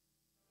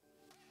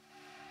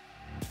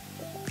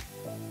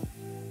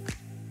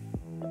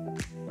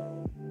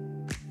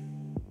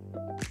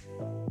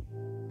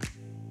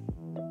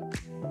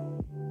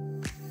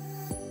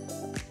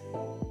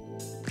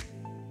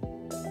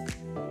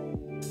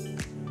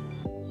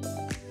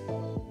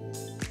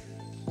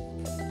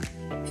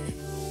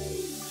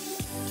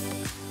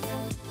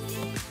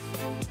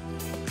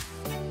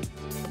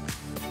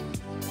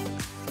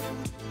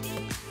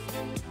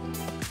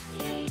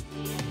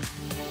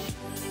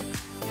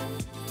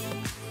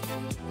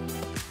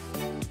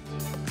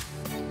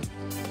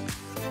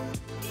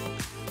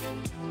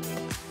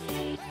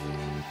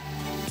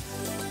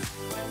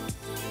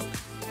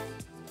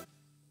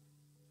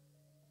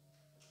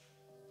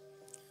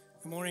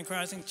Morning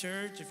Crossing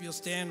Church. If you'll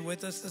stand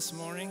with us this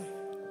morning.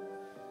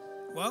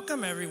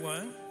 Welcome,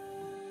 everyone.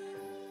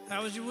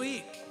 How was your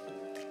week?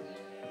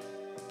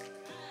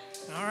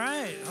 All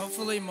right.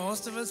 Hopefully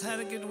most of us had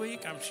a good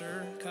week. I'm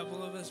sure a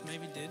couple of us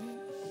maybe didn't.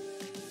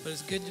 But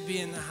it's good to be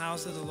in the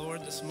house of the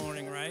Lord this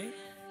morning, right?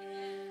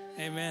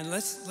 Amen.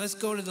 Let's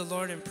go to the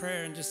Lord in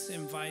prayer and just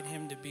invite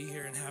him to be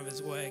here and have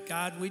his way.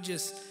 God, we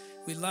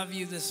love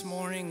you this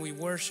morning. We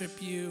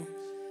worship you.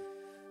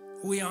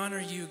 We honor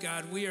you,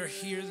 God. We are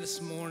here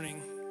this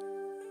morning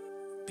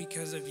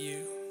because of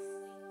you.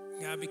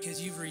 God,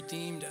 because you've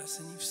redeemed us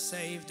and you've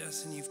saved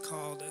us and you've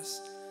called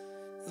us.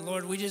 And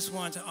Lord, we just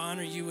want to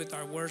honor you with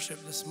our worship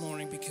this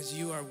morning because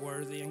you are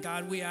worthy. And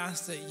God, we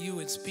ask that you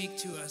would speak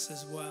to us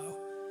as well.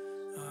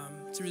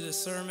 Through the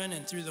sermon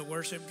and through the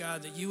worship,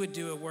 God, that you would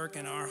do a work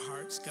in our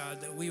hearts, God,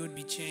 that we would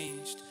be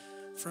changed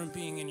from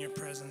being in your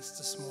presence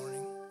this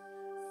morning.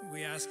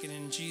 We ask it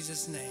in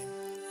Jesus' name.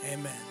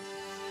 Amen.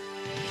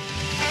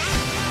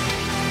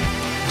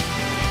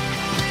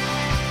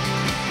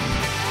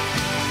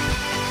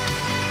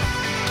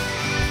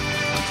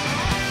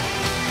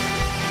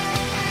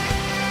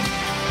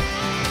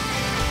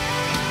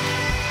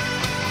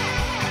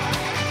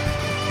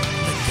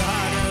 The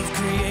God of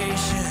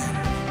creation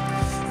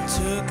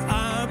took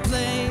our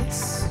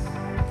place.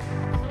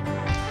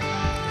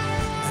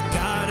 The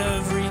God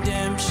of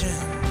redemption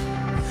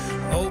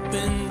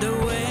opened the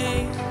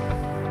way.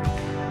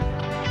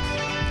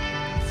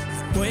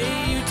 The way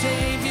you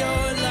gave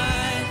your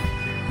life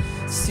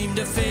seemed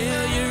a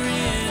failure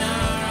in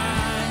our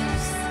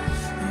eyes,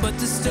 but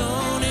the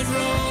stone it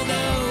rolled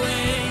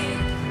away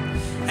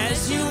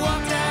as you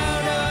walked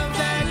out of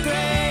that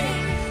grave.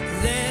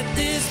 Let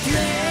this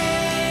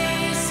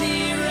place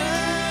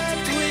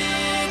erupt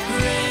with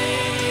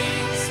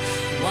praise.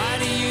 Why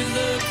do you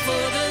look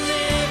for the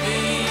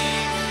living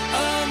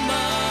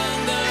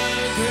among the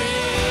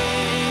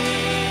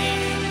graves?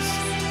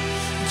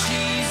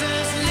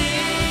 Jesus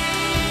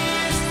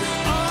lives,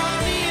 all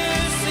the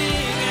earth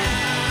sing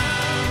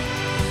out.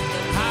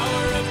 The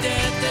power of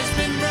death has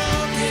been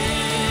broken,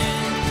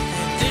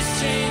 and this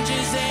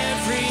changes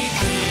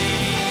everything.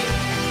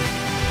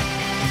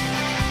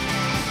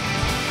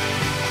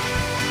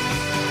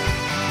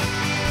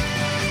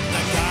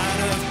 The God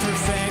of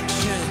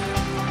perfection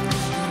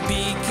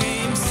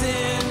became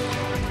sin.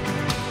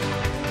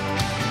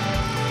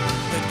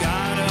 The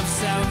God of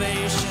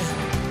salvation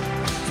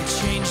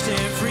changed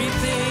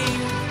everything.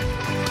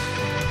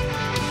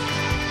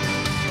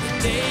 The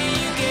day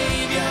you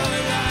gave your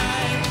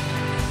life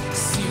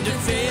seemed a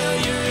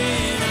failure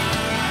in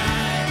our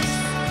eyes,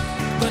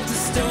 but the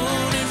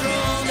stone it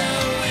rolled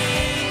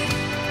away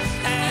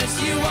as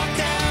you walked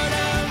out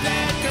of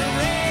that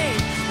grave.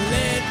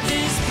 Let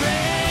this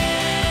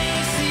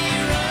place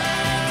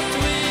erupt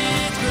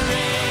with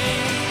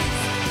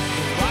grace.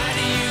 Why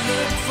do you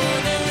look for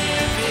the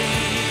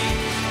living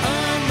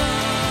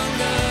among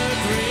the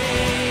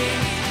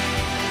graves?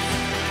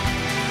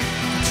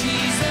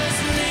 Jesus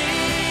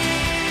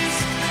lives,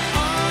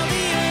 all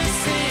the earth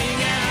sing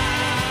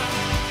out.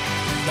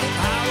 The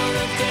power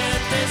of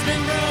death has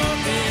been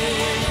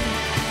broken,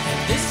 and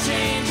this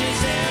changes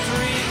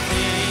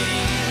everything.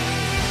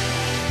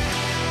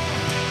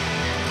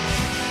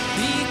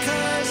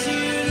 Because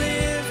you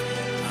live,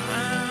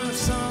 our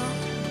song.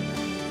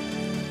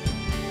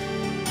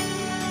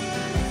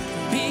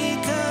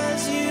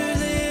 Because you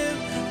live,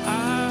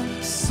 our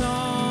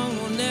song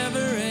will never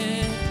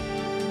end.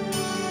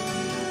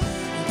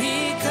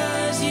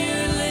 Because you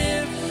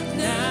live,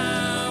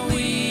 now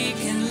we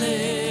can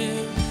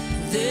live.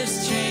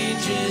 This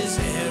changes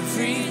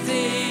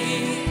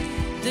everything.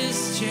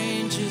 This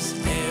changes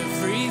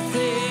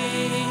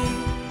everything.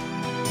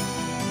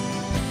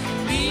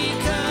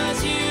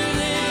 Because you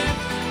live,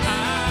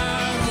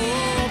 our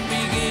hope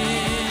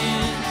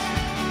begins.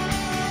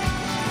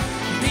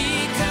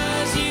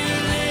 Because you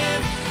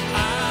live,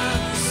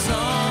 our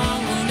song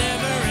will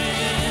never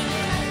end.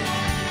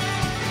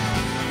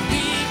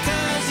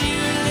 Because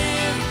you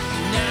live,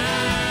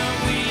 now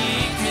we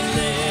can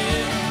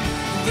live.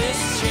 This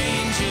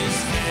changes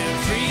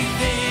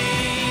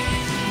everything.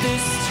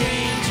 This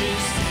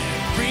changes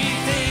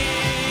everything.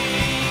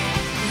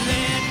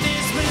 Let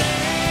this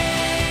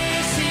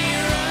place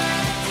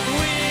erupt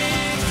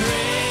with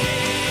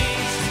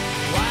praise.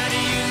 Why do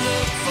you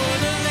look for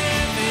the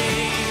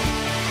living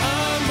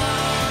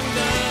among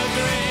the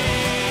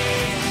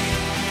graves?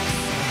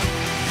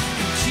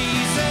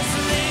 Jesus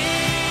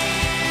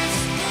lives,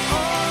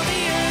 all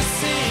the earth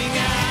sing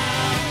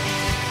out.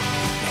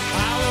 The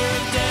power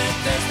of death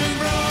has been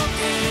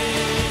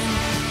broken,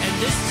 and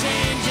this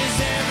changes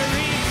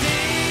everything.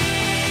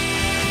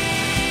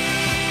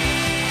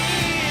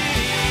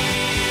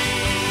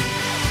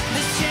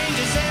 This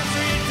changes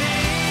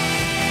everything.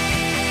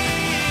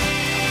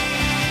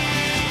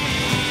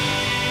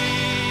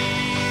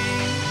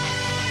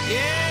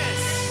 Yes.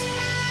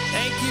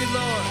 Thank you,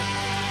 Lord.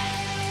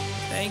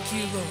 Thank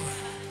you, Lord.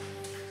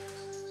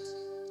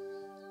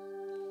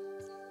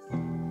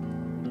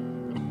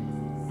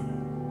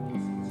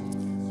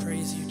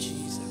 Praise you,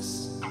 Jesus.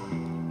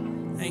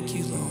 Thank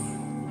you, Lord.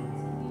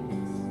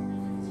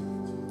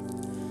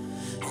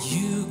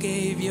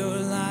 gave your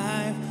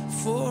life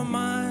for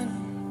mine.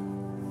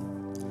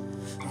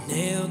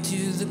 Nailed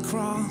to the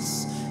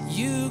cross,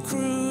 you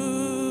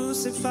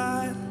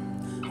crucified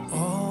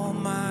all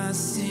my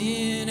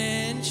sin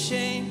and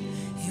shame.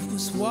 It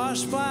was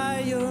washed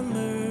by your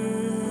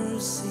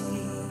mercy.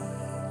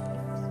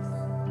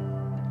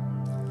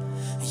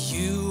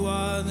 You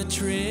are the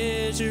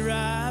treasure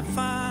I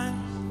find,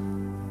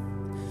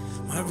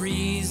 my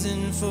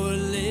reason for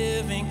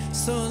living.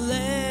 So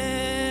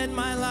let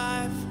my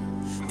life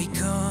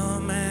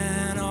become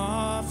an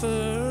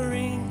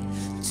offering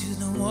to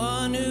the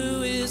one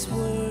who is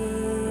worthy.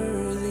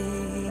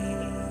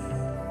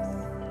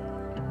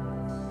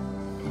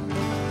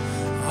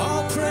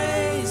 All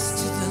praise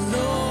to the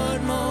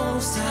Lord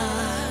Most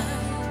High.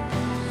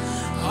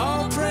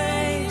 All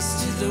praise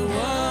to the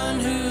one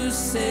who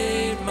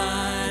saved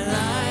my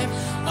life.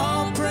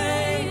 All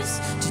praise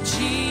to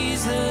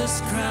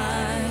Jesus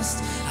Christ,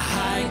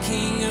 High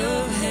King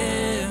of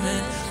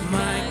heaven,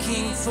 my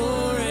King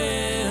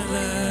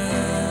forever.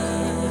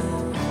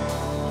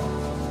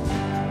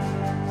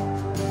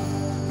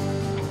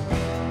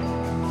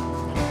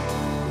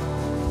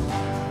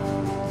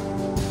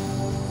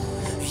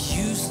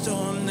 You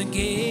stormed the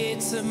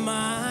gates of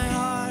my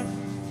heart.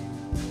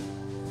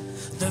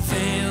 The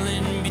veil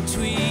in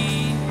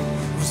between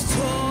was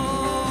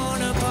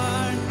torn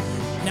apart.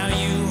 Now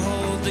you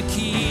hold the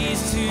keys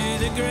to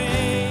the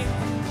grave.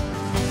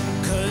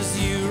 'Cause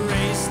you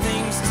raise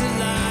things to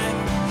life,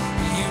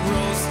 you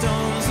roll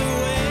stones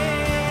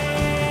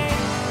away.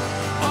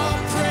 All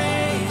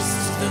praise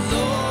to the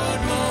Lord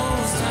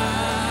Most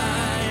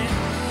High.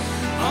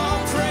 All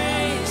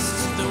praise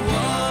to the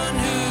one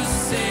who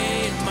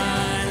saved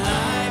my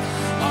life.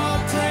 All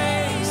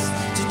praise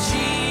to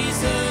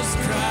Jesus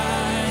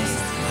Christ,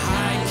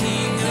 High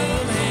King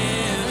of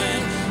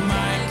heaven,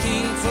 my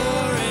King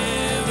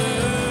forever.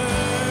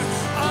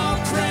 All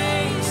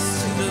praise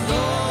to the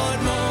Lord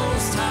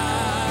Most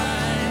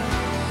High.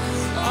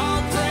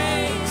 All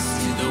praise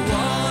to the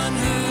one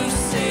who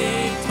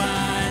saved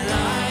my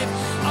life.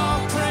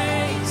 All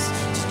praise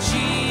to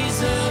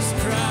Jesus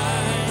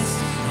Christ,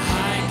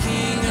 High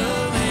King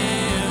of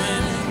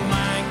heaven,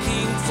 my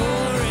King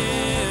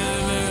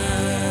forever.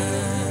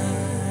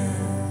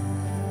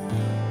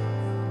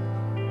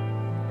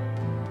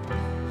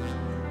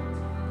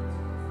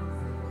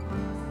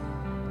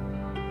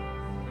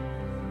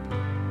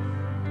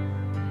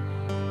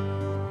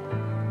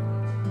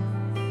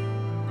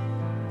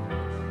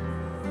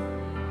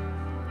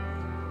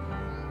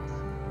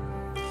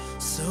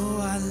 So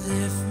I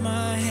lift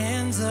my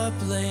hands up,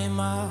 lay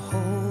my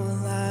whole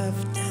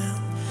life down,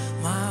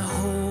 my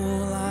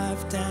whole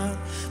life down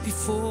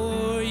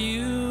before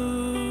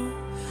you.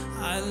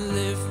 I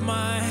lift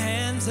my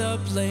hands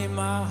up, lay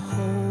my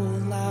whole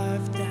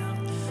life down,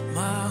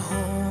 my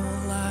whole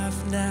life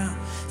now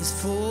is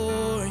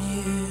for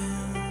you.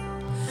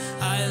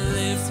 I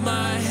lift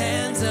my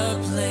hands up,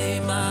 lay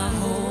my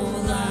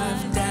whole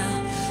life down,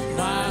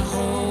 my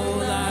whole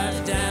life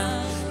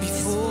down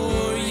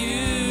before you.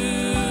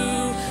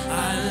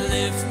 I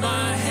lift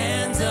my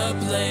hands up,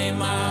 lay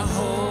my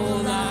whole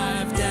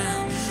life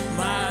down,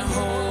 my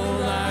whole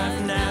life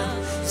now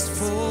is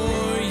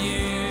for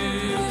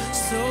you.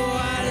 So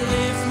I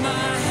lift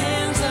my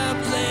hands up,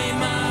 lay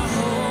my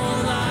whole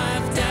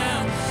life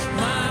down,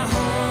 my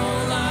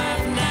whole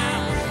life now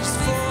is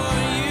for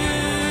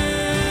you.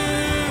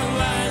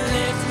 I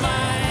lift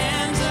my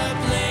hands up,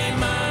 lay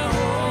my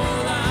whole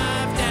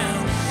life down,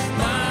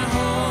 my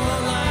whole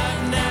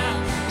life now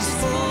is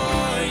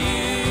for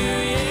you.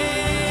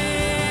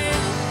 Yeah.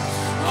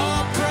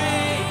 All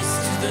praise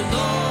to the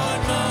Lord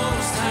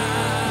Most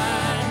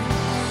High.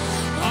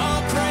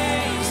 All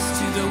praise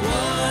to the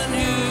one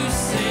who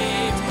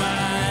saved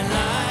my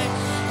life.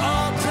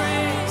 All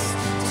praise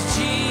to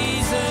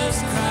Jesus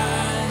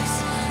Christ,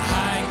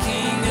 High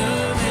King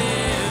of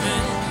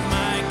heaven,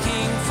 my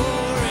King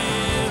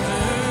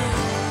forever.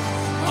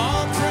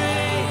 All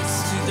praise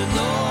to the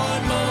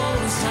Lord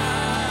Most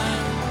High.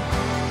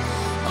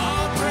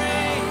 All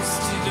praise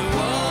to the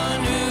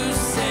one who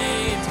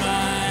saved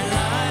my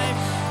life.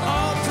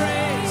 All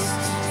praise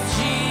to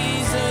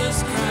Jesus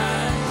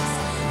Christ,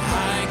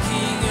 High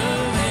King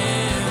of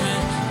heaven,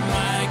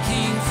 my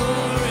King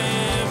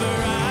forever.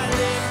 I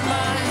lift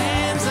my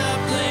hands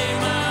up, lay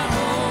my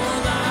whole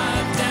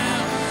life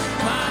down,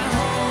 my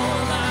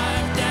whole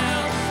life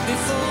down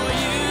before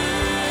you.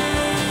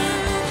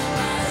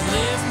 I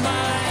lift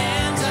my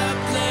hands up,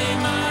 lay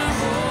my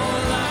whole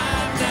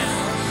life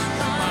down,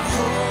 my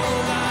whole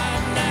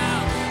life now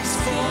is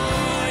for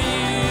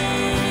you.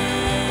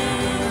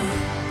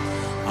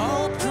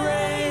 All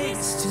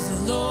praise to the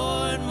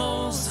Lord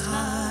Most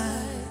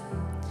High.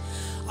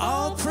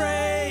 All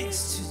praise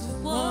to the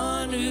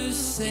one who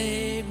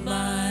saved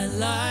my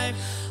life.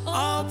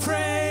 All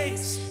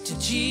praise to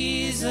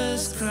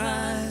Jesus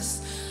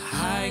Christ,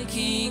 High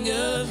King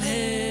of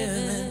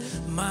heaven,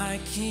 my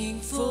King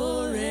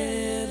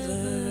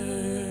forever.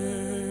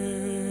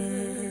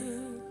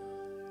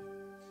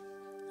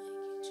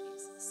 Thank you,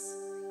 Jesus.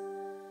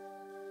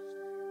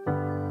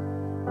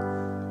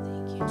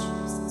 Thank you,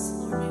 Jesus.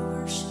 Lord, we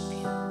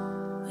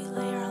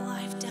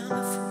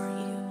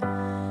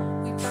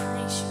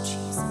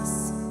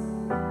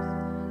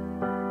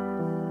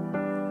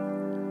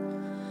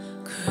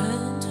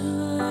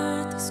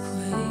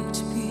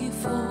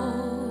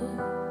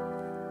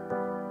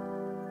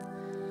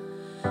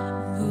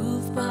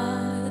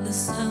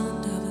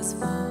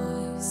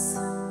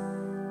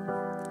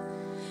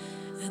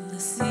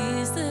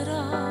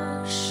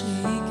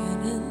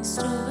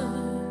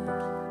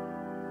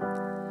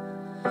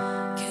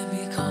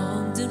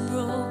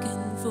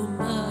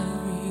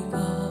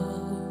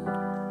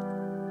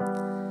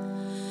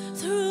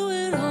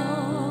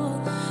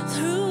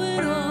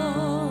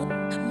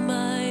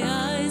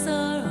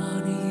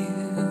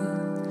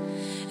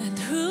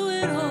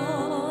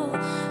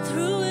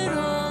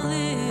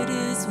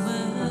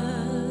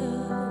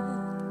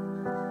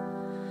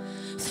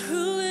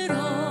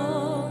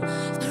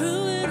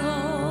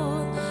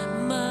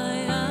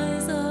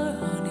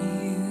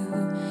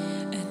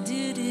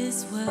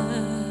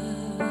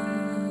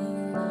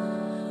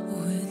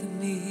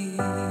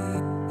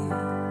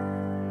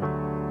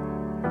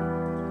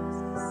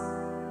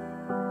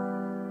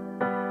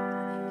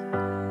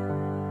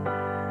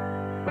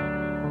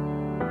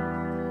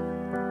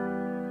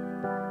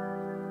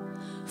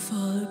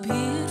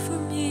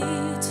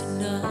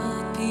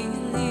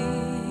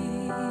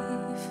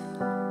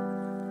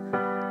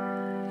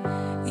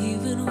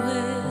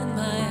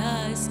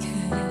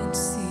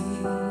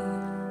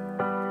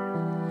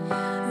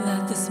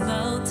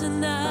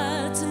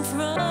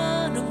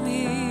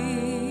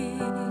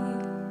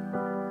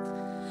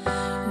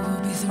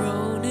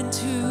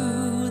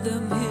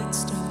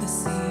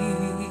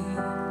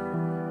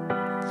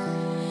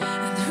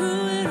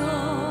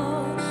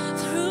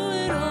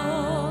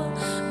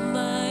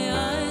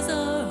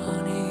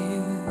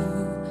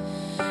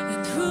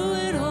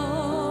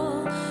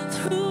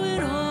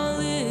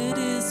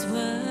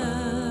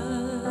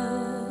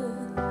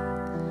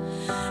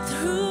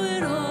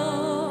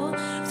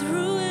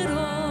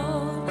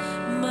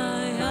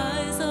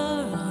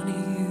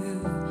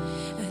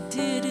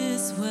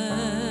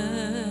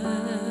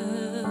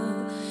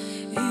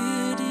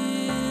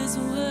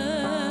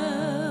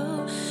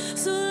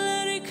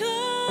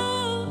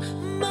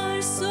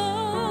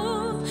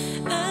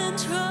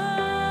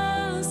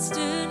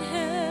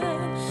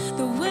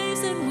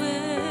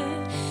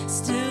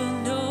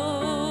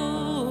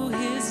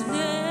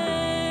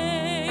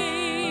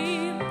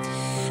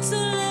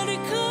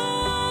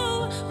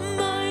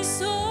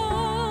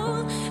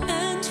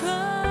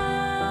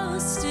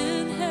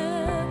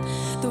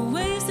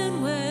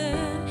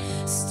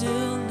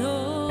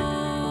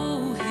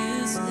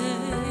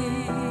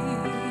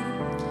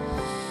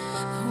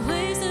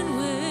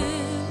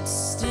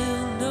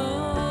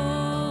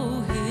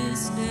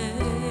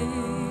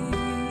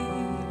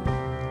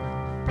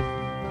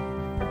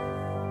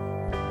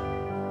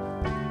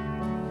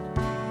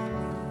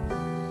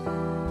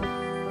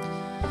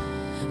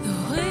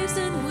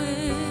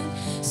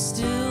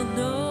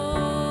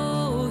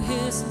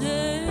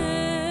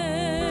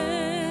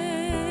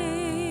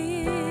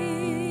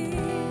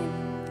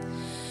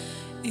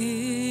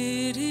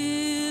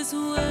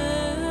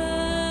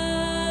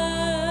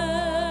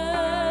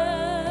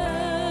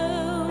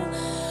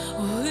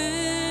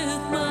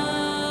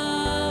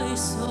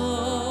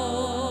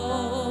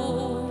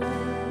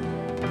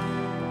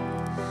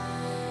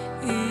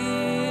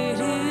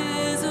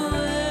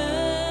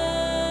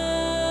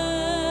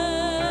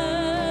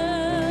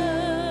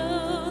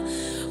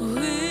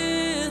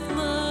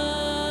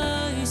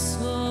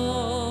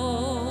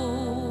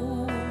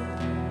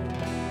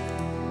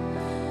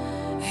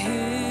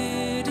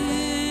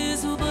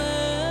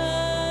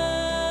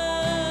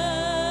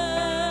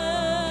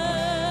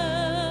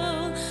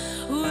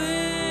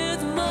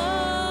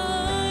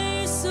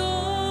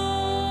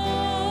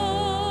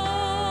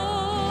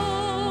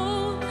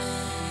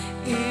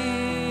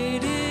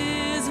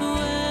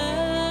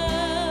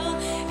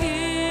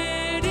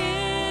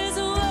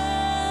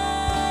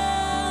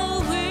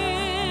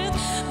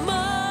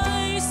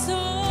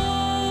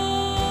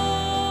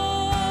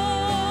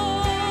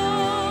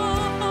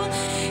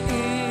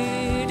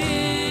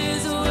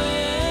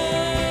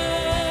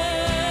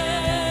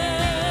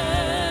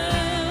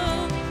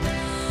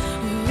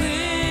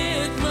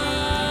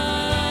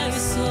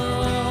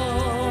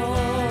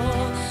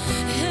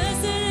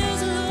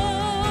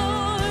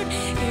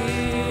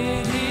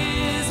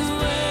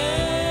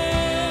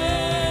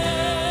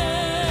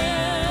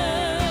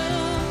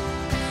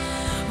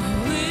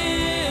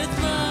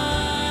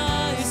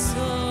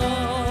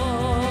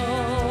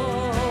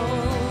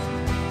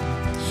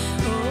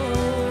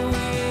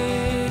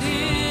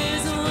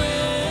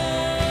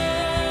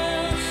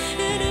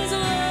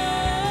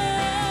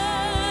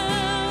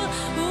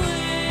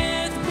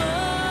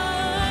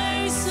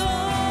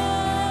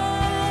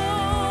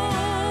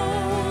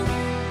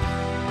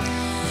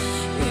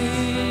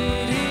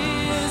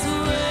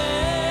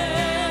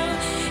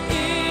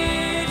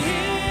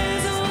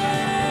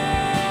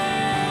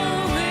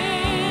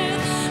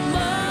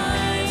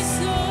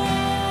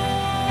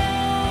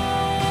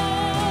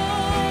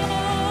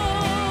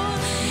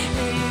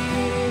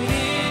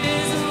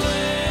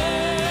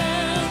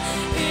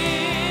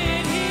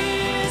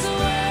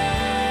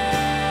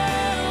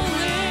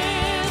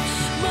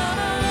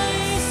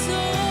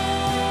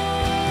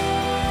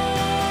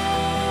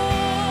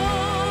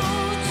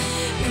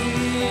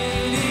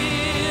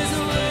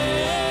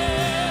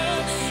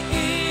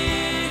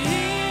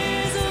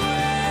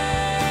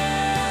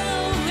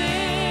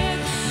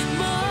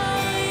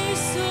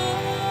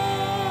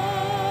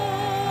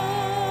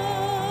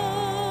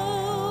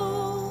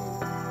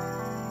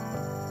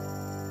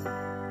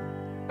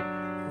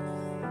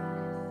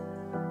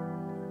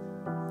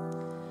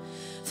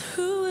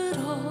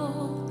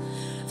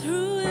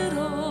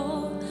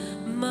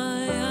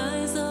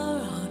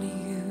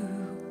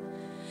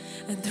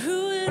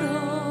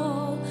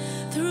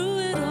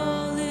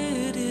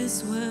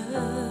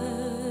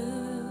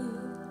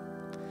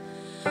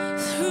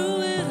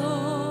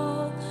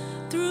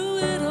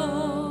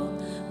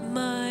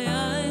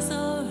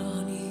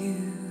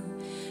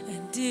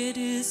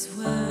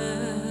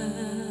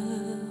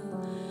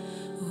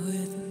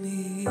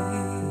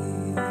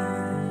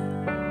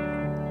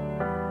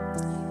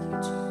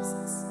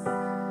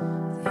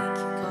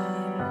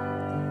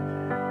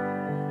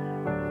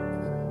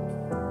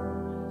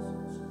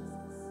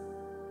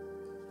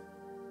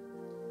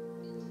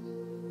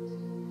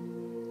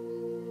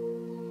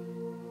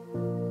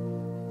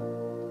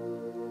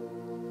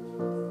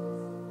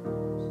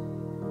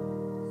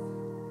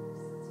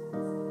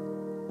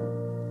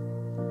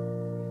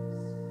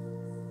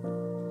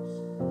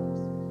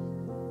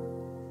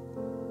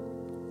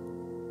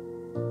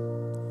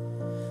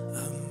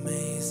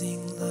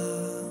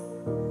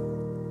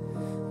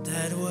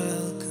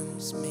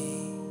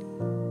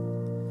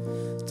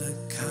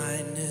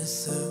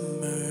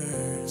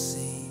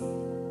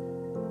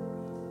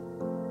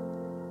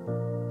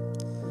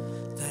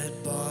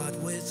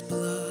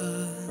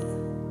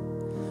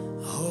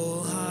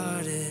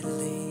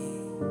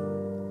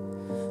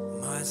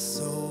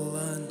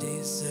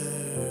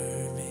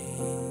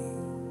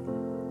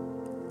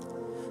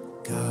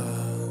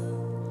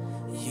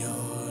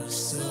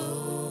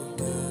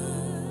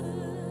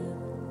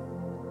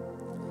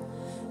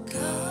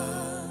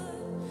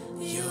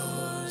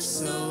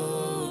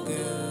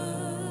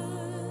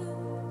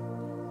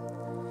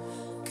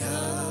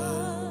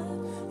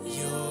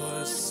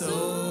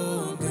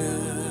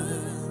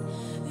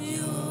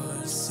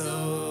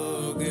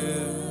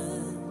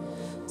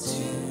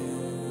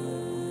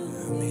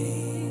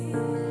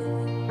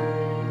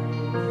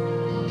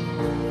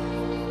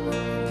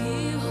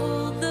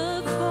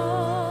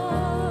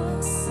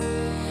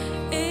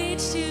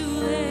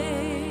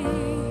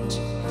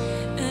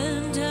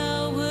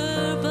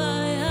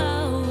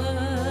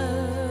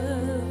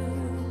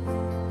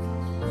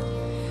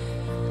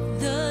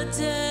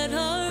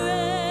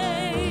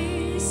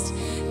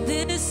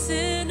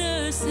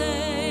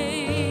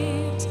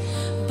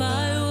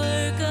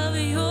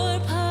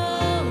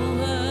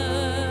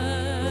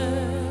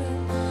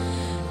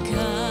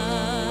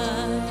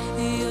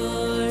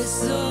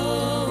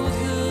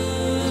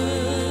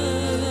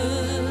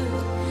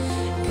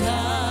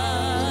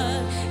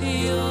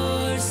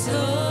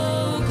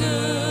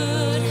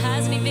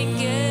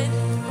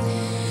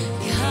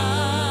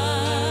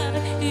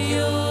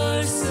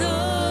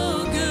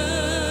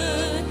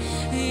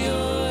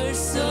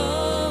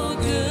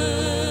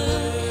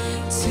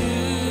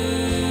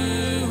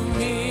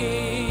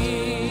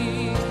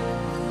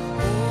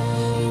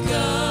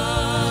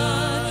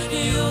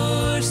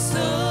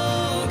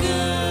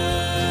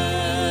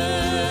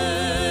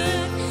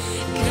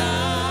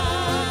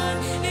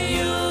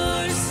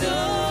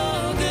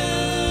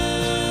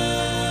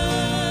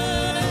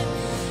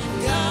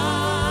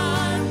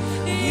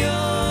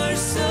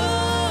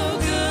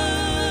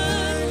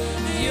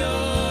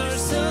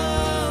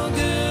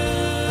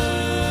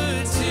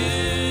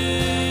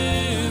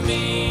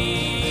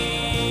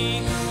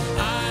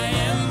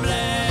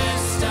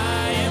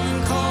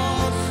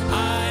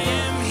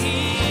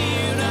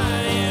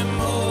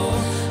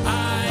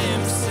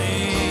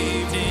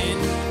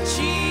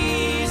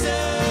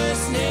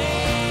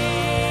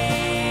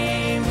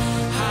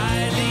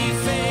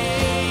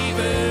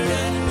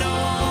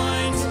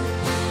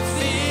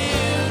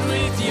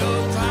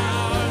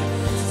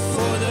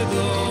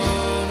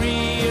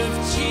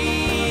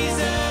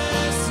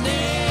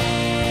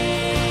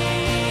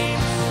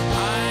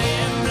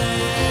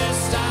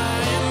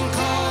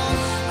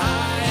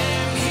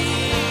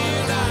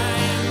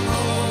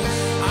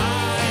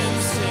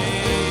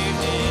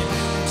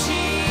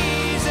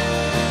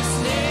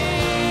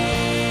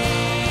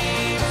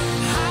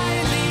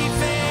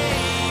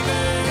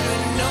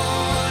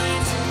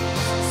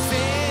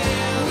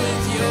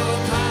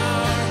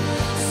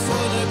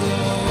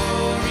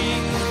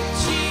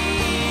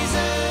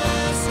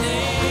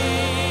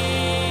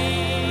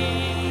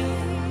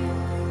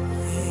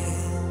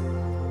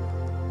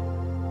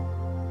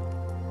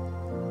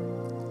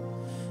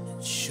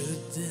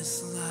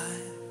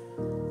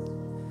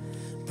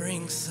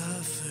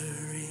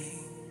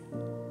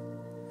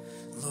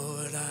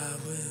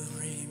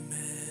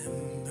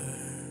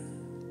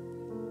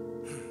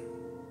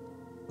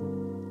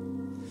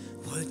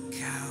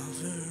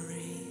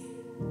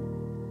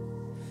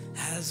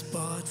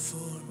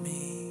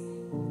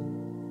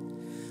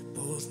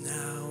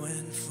now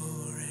and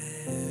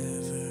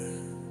forever.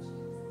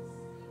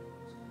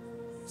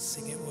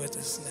 Sing it with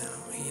us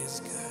now. He is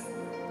good.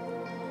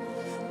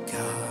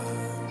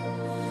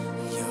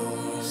 God,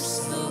 you're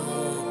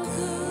so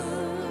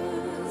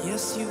good.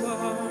 Yes, you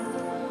are.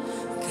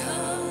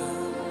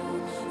 God,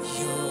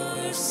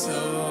 you're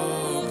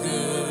so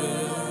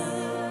good.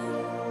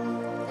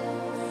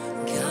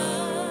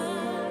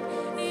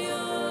 God,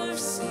 you're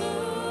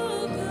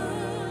so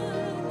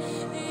good.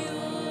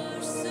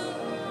 You're so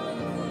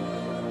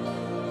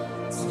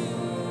good to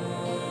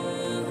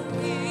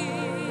me.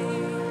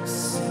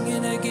 Sing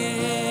it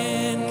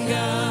again,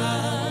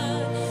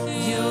 God,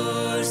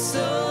 you're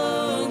so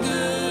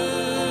good.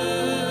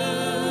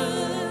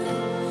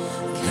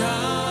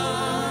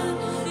 God,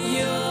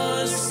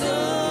 you're so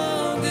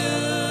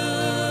good.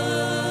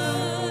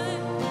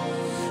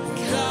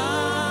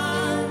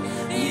 God,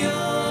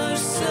 you're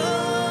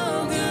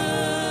so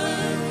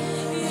good.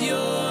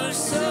 You're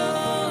so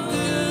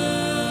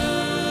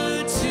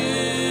good to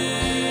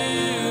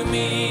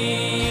me.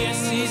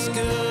 Yes, He's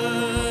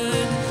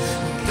good.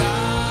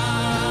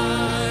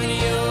 God,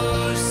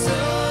 you're so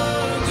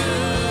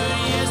good.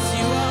 Yes,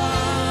 you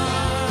are.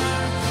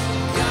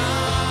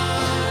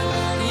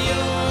 God,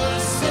 you're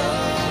so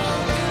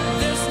good.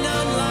 There's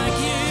none like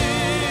you.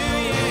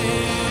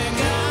 Yeah,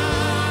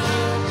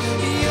 God,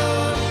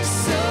 you're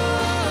so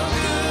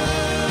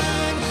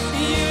good.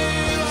 You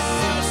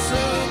are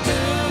so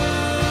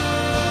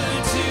good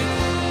to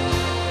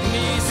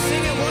me.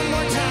 Sing it one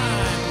more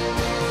time.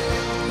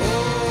 Oh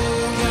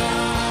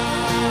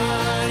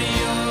God,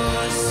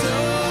 you're so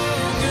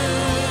good.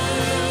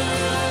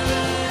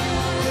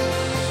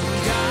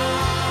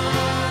 God,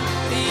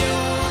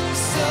 you're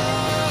so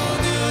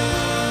good.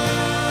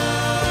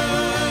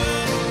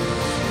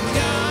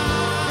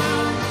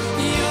 God,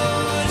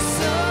 you're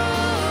so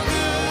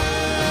good.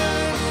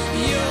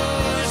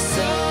 You're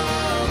so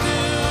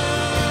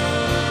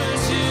good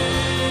to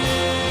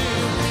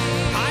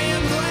I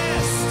am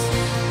blessed.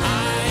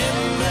 I am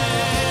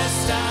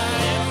blessed. I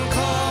am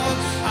called.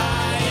 I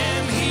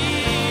am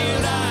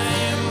healed. I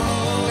am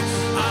whole.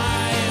 I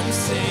am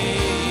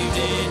saved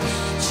in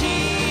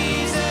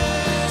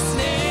Jesus'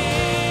 name.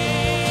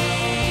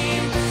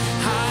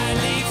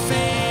 Highly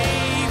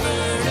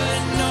favored,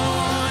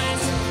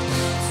 anointed,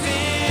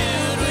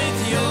 filled with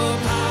your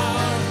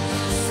power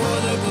for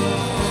the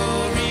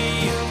glory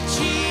of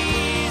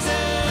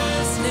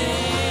Jesus'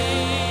 name.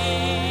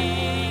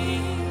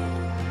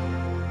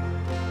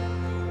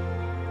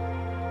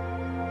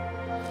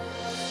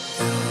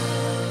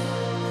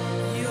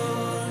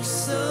 You're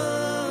so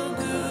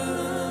good.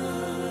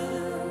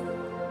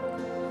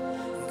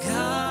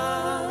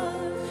 God,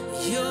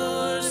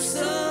 you're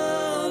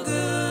so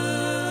good.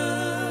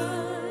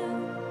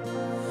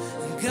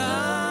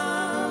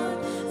 God,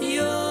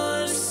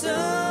 you're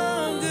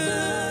so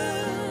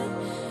good.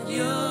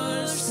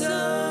 You're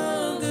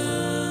so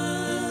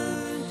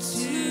good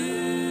to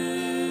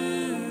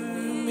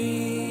me.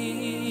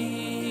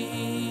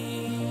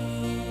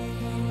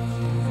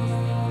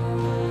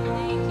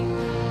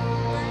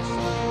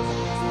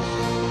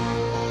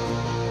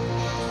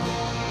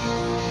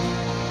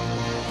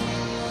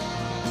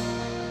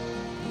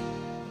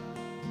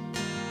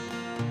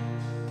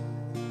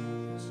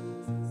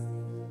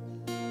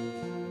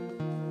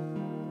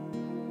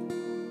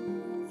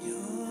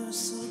 You're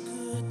so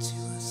good to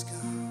us, God.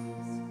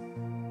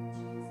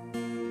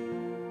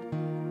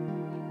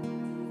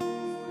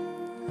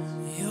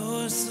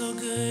 You're so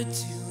good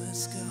to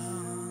us, God.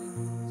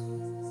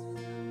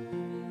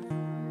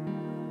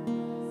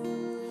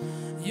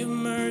 Your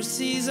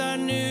mercies are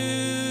new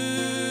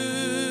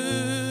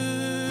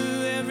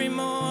every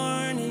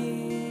morning.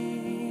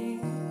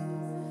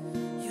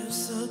 You're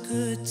so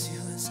good to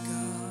us,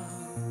 God.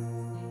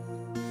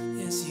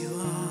 Yes, you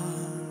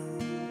are.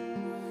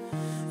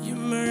 Your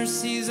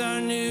mercies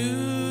are new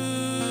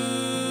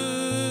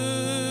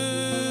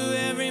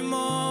every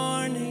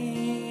morning.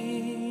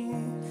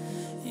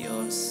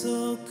 You're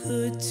so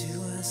good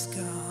to us,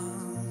 God.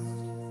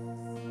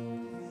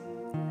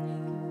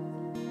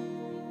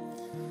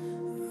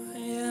 I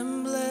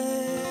am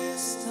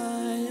blessed,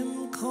 I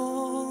am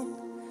called,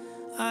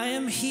 I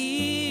am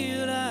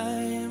healed,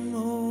 I am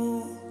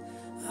whole,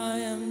 I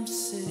am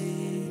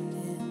saved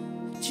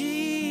in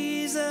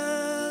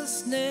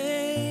Jesus'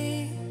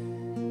 name.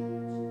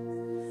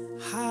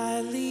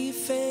 Highly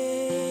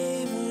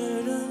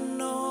favored,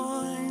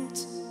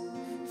 anointed,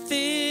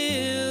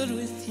 filled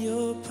with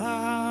your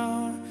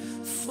power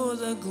for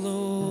the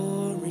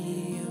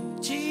glory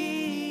of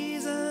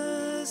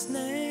Jesus'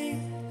 name.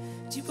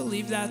 Do you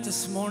believe that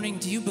this morning?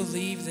 Do you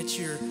believe that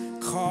you're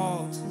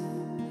called?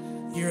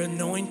 You're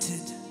anointed.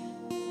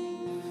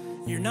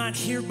 You're not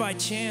here by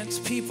chance,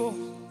 people.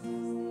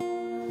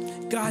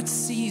 God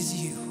sees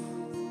you.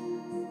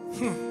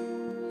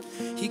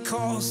 He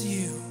calls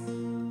you.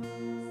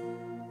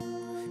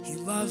 He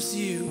loves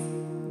you.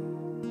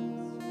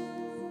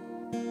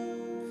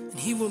 And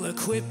He will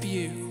equip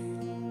you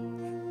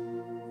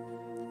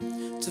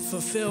to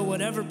fulfill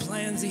whatever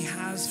plans He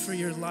has for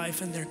your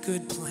life, and they're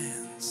good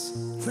plans.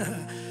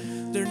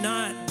 They're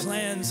not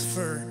plans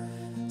for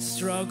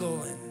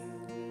struggle, and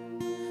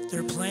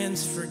they're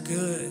plans for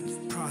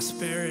good,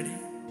 prosperity.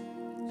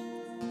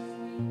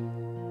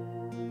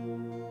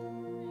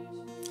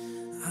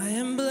 I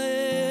am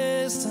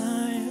blessed,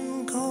 I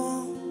am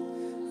called,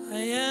 I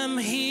am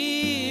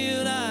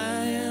healed,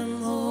 I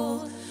am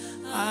whole,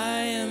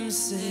 I am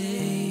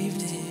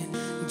saved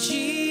in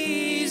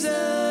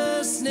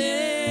Jesus'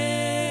 name.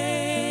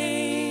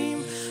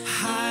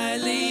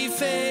 Highly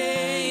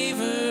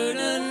favored,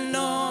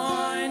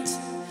 anointed,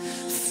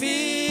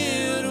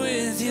 filled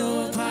with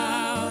your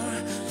power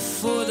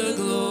for the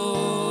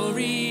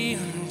glory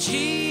of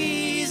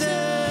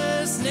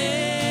Jesus' name.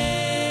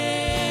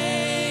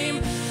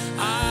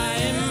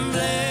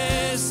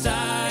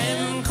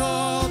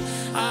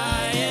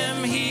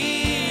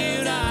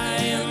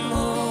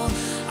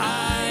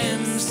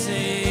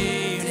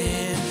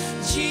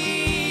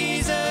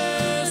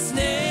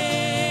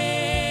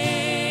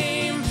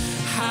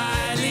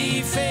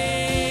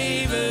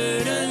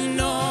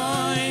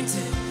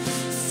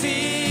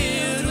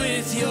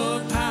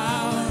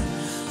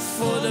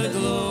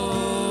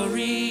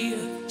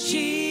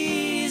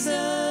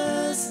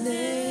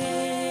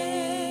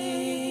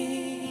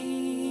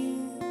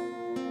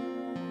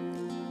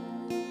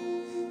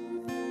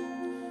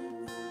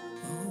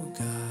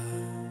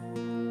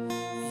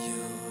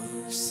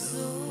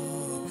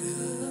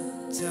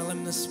 Tell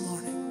him this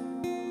morning.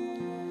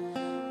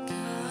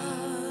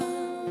 God,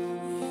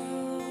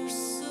 you're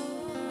so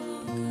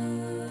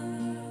good.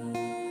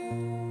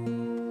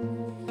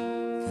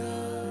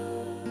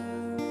 God,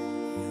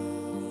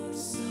 you're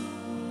so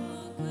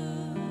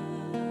good.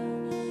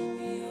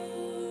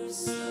 You're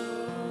so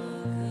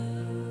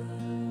good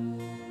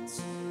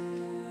to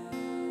me.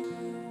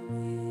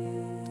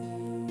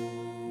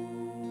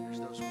 There's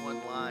those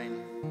one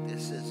line that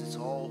says it's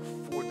all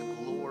for the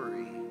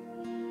glory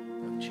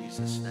of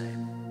Jesus'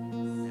 name.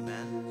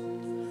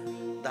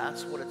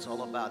 That's what it's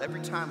all about.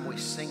 Every time we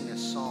sing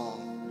this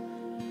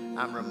song,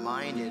 I'm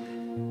reminded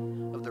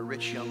of the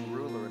rich young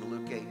ruler in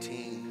Luke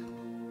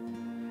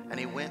 18. And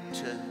he went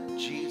to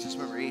Jesus.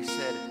 Remember, he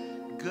said,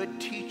 "Good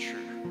teacher."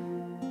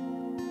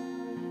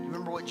 You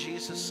remember what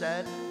Jesus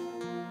said?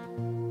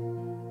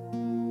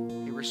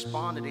 He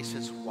responded, he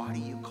says, "Why do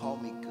you call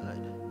me good?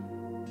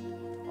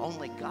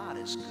 Only God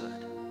is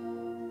good."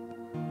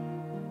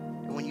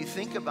 And when you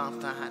think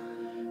about that,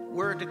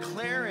 we're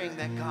declaring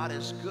that God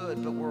is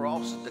good, but we're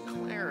also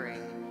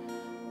declaring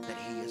that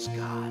he is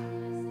God.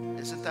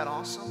 Isn't that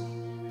awesome?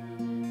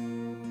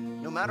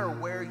 No matter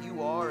where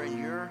you are in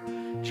your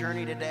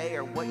journey today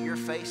or what you're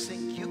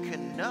facing, you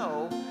can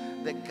know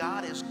that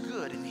God is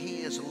good and he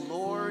is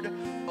Lord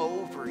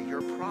over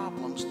your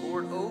problems,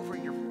 Lord over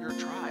your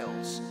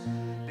trials,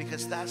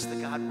 because that's the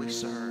God we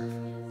serve.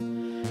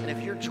 And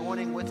if you're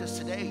joining with us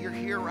today, you're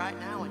here right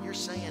now and you're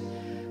saying,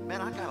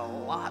 "Man, I got a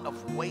lot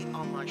of weight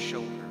on my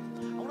shoulder."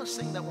 I want to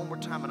sing that one more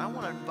time, and I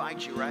want to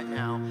invite you right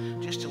now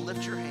just to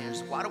lift your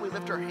hands. Why do we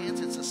lift our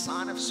hands? It's a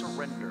sign of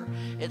surrender.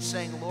 It's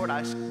saying, "Lord,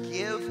 I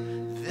give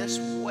this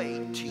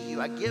weight to you.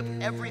 I give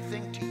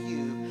everything to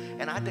you,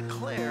 and I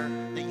declare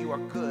that you are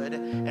good,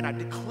 and I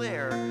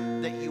declare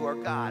that you are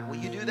God." Will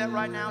you do that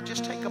right now?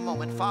 Just take a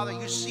moment. Father,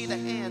 you see the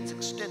hands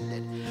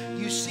extended.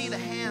 You see the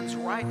hands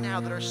right now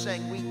that are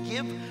saying, "We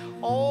give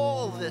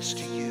all this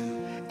to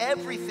you,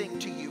 everything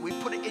to you. We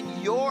put it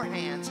in your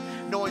hands,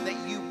 knowing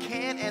that you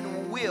can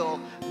and will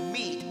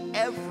meet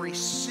every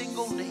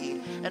single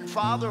need." And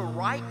Father,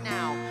 right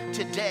now,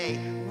 today,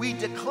 we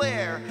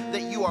declare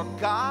that you are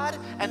God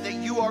and that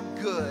you are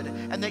good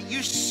and that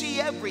you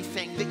see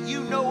everything, that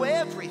you know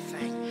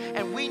everything.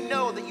 And we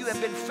know that you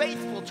have been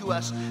faithful to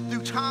us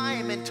through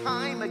time and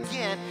time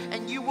again,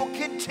 and you will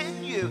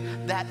continue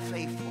that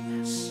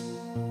faithfulness.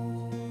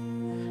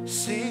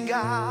 Sing,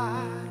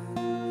 God,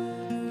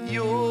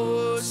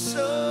 you're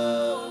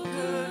so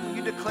good. Will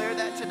you declare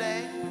that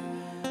today?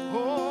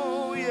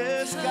 Oh,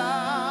 yes,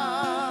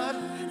 God,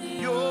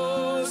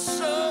 you're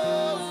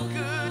so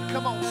good.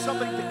 Come on,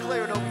 somebody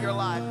declare it over your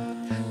life.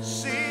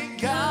 Sing,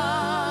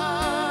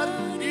 God,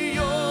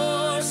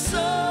 you're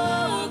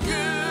so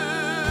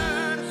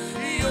good.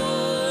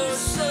 You're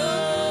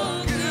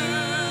so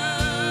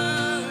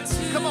good.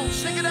 Come on,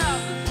 sing it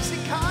out.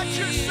 Sing, God,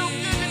 you're so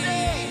good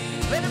today.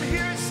 Let him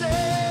hear it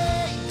say,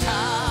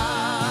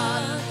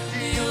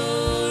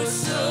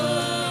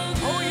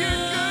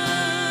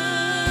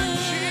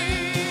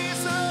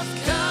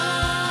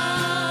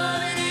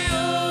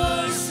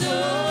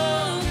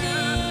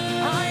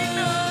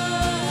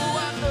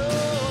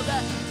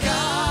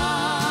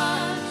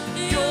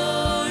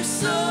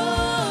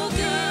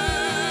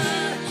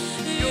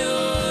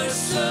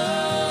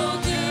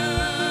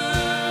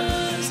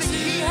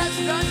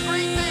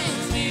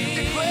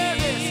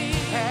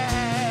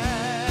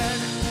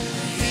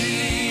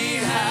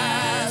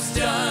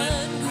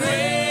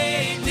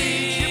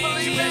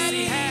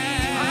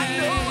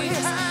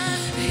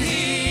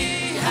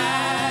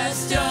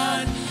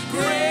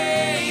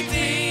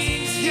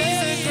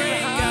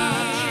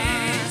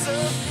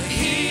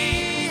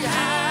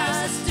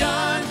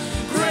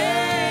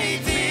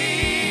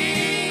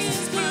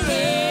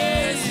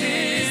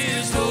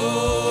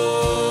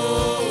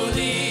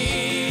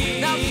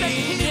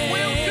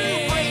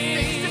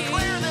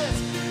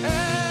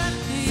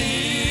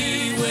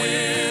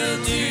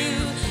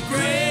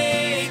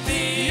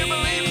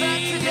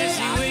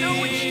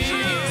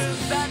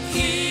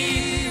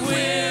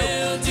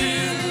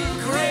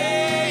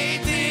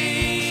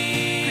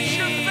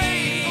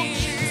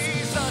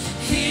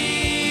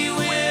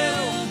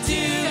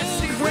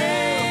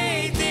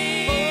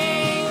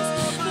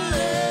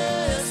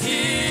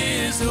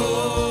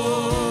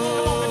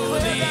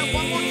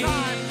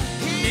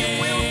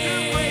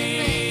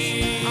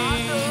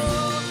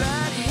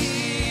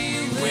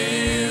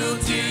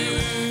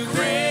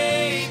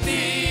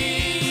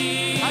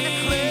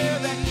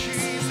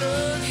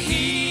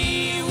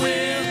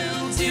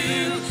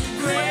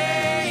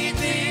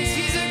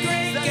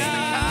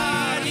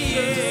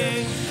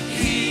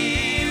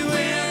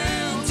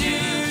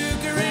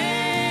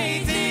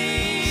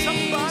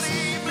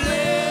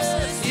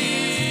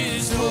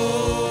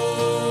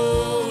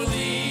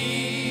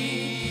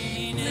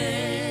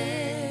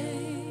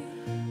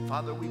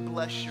 Father, we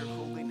bless your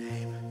holy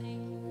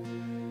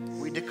name.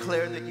 We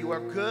declare that you are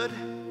good.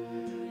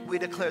 We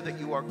declare that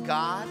you are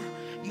God.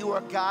 You are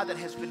a God that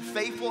has been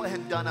faithful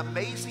and done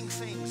amazing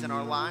things in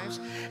our lives.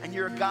 And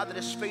you're a God that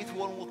is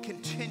faithful and will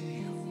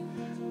continue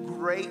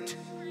great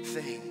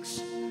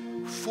things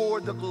for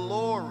the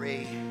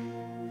glory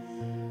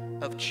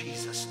of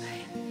Jesus'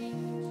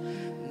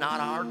 name. Not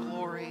our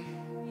glory,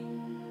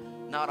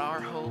 not our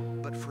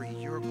hope, but for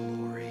your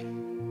glory.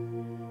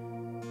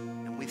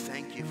 And we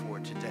thank you for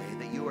it today,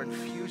 that you are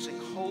infusing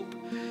hope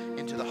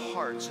into the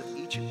hearts of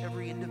each and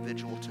every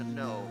individual to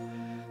know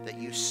that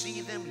you see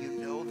them, you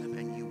know them,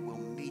 and you will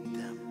meet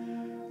them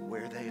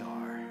where they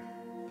are.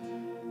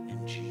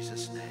 In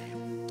Jesus'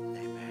 name,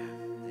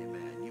 amen.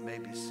 Amen. You may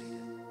be seated.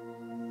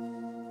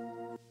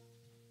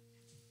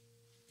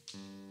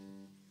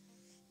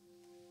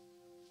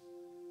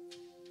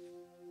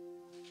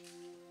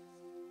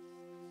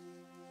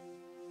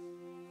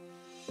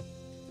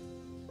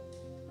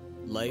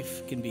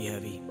 Life can be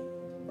heavy,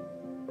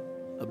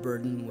 a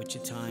burden which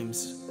at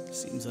times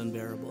seems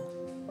unbearable.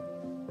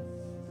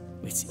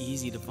 It's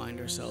easy to find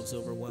ourselves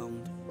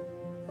overwhelmed,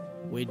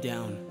 weighed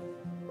down,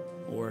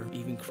 or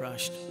even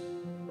crushed.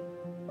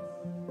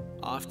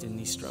 Often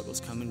these struggles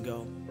come and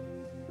go,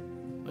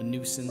 a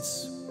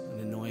nuisance, an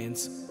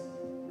annoyance,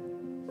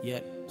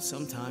 yet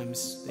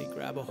sometimes they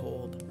grab a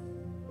hold,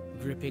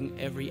 gripping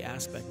every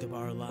aspect of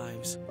our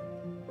lives,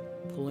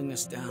 pulling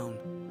us down,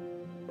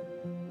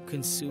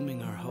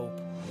 consuming our hope.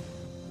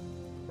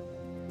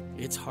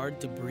 It's hard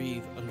to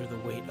breathe under the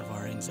weight of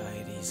our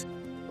anxieties.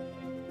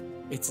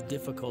 It's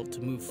difficult to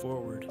move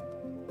forward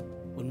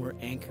when we're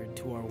anchored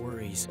to our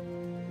worries.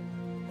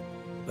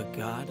 But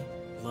God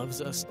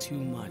loves us too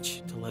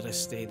much to let us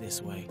stay this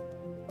way.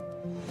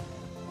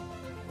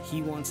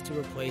 He wants to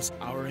replace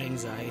our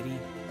anxiety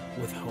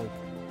with hope,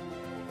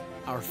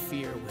 our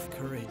fear with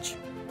courage,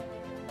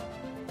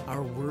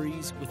 our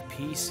worries with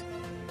peace,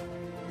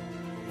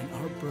 and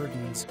our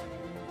burdens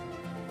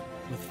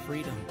with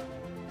freedom.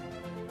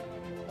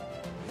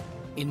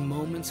 In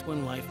moments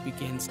when life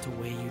begins to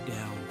weigh you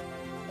down,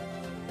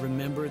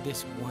 remember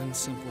this one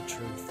simple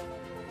truth.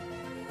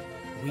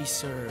 We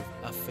serve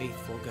a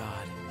faithful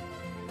God,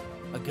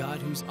 a God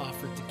who's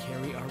offered to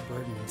carry our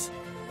burdens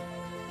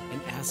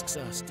and asks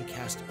us to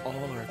cast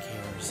all our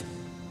cares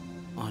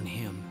on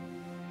Him.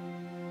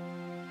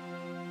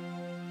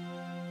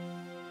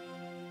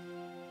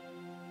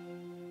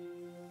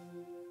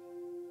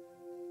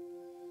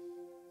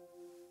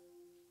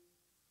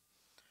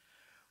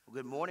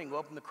 Good morning.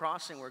 Welcome to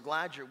Crossing. We're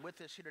glad you're with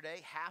us here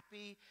today.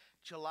 Happy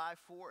July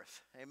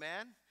 4th.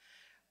 Amen.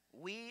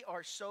 We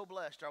are so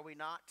blessed, are we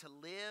not, to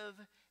live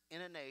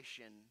in a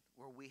nation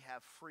where we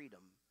have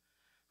freedom.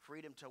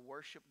 Freedom to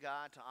worship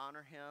God, to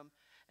honor Him.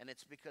 And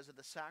it's because of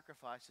the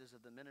sacrifices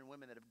of the men and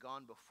women that have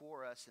gone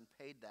before us and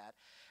paid that.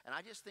 And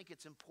I just think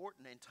it's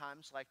important in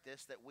times like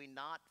this that we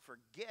not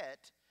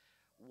forget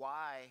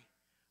why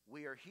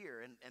we are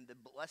here and the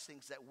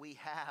blessings that we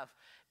have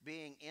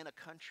being in a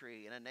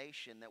country, in a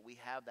nation, that we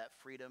have that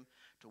freedom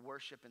to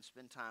worship and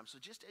spend time. So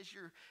just as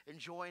you're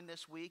enjoying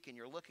this week and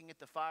you're looking at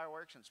the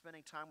fireworks and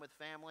spending time with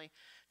family,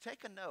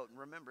 take a note and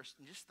remember,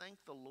 just thank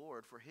the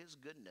Lord for His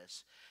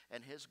goodness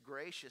and His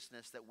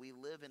graciousness that we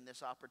live in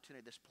this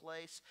opportunity, this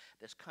place,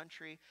 this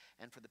country,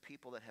 and for the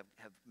people that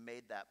have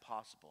made that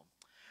possible.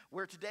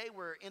 Today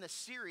we're in a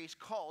series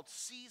called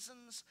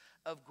Seasons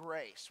of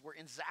Grace. We're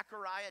in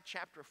Zechariah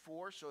chapter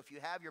 4, so if you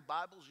have your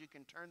Bibles, you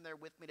can turn there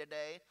with me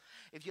today.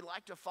 If you'd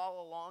like to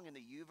follow along in the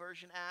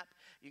YouVersion app,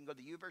 you can go to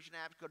the YouVersion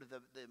app, go to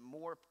the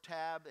More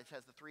tab. It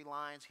has the 3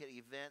 lines, hit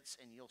Events,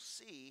 and you'll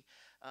see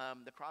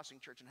the Crossing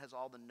Church and has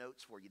all the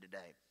notes for you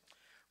today.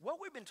 What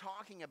we've been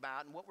talking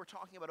about and what we're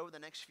talking about over the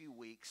next few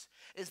weeks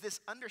is this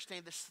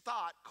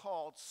thought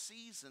called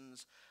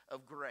seasons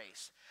of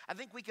grace. I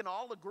think we can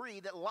all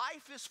agree that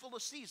life is full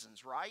of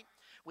seasons, right?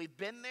 We've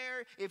been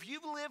there. If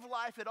you've lived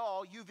life at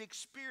all, you've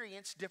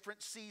experienced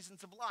different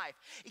seasons of life.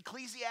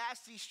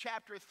 Ecclesiastes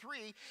chapter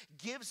 3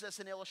 gives us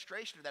an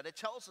illustration of that. It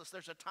tells us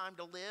there's a time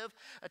to live,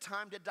 a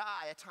time to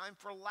die, a time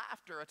for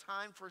laughter, a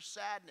time for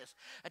sadness,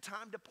 a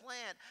time to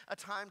plant, a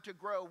time to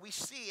grow. We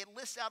see it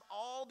lists out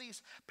all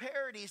these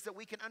parodies that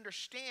we can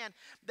understand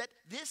that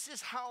this is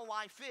how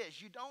life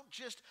is. You're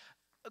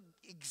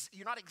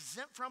not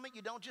exempt from it.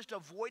 You don't just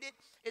avoid it.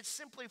 It's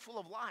simply full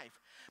of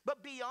life.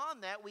 But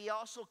beyond that, we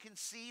also can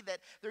see that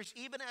there's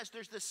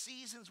the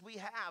seasons we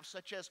have,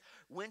 such as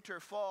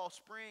winter, fall,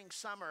 spring,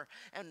 summer,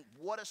 and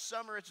what a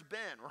summer it's been,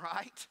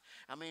 right?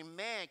 I mean,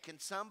 man, can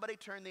somebody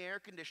turn the air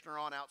conditioner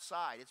on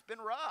outside? It's been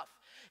rough.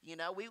 You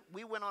know,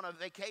 we went on a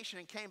vacation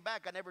and came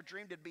back. I never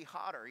dreamed it'd be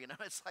hotter. You know,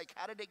 it's like,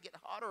 how did it get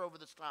hotter over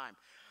this time?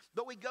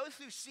 But we go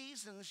through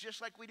seasons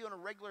just like we do on a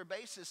regular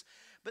basis,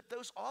 but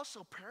those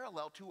also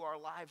parallel to our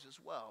lives as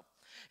well.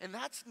 And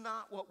that's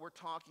not what we're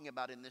talking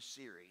about in this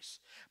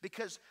series,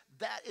 because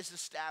that is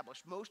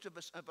established. Most of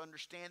us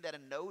understand that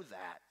and know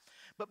that.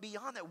 But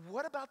beyond that,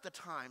 what about the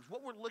times?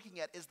 What we're looking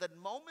at is the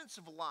moments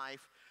of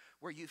life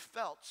where you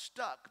felt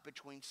stuck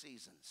between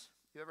seasons.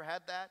 You ever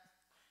had that?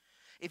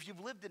 If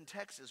you've lived in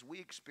Texas, we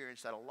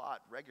experience that a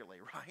lot regularly,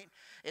 right?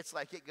 It's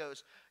like it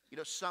goes,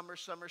 summer,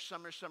 summer,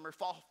 summer, summer,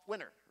 fall,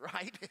 winter,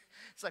 right?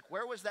 It's like,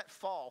 where was that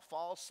fall?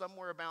 Fall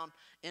somewhere around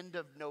end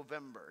of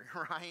November,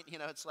 right?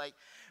 It's like,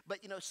 but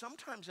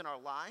sometimes in our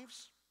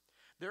lives,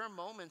 there are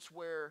moments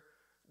where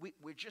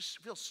we just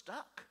feel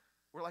stuck.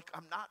 We're like,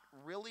 I'm not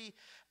really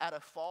at a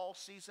fall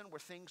season where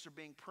things are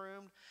being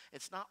pruned.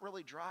 It's not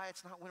really dry.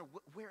 It's not winter.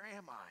 Where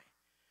am I?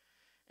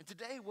 And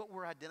today what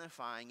we're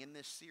identifying in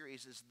this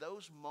series is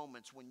those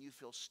moments when you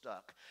feel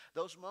stuck.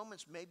 Those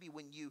moments maybe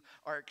when you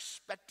are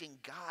expecting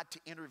God to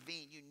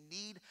intervene. You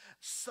need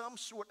some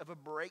sort of a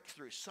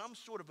breakthrough, some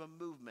sort of a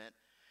movement.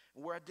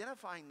 And we're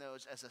identifying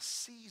those as a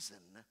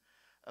season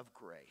of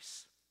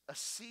grace. A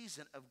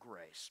season of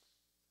grace.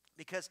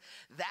 Because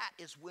that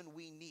is when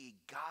we need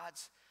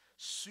God's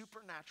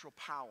supernatural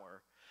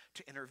power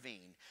to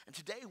intervene. And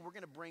today we're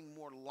going to bring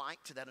more light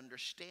to that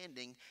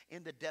understanding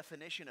in the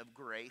definition of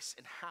grace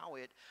and how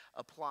it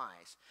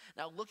applies.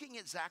 Now, looking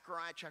at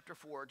Zechariah chapter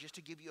 4, just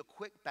to give you a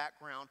quick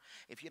background,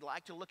 if you'd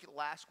like to look at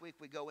last week,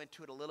 we go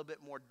into it a little bit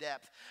more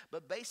depth.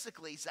 But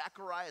basically,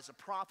 Zechariah is a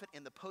prophet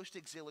in the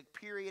post-exilic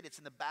period. It's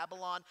in the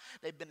Babylon.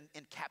 They've been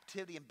in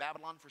captivity in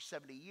Babylon for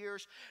 70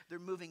 years. They're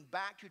moving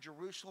back to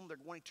Jerusalem. They're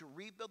going to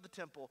rebuild the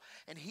temple.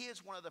 And he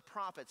is one of the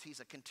prophets. He's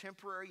a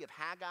contemporary of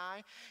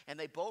Haggai. And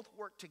they both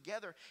work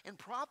together in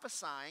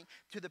prophesying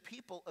to the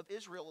people of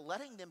Israel,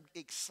 letting them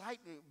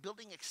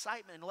building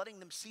excitement and letting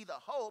them see the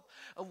hope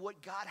of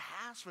what God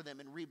has for them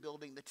in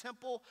rebuilding the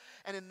temple.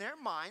 And in their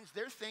minds,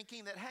 they're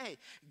thinking that, hey,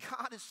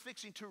 God is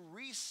fixing to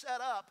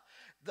reset up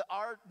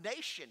our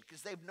nation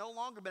because they've no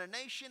longer been a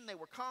nation. They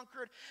were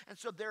conquered. And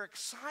so they're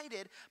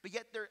excited, but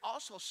yet they're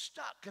also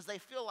stuck because they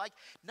feel like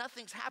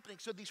nothing's happening.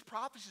 So these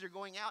prophecies are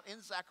going out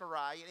in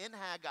Zechariah and in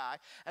Haggai,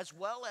 as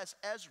well as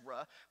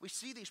Ezra. We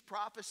see these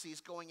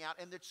prophecies going out,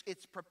 and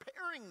it's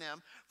preparing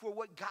them for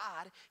what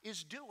God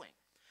is doing.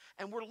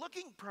 And we're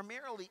looking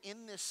primarily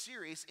in this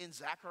series in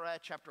Zechariah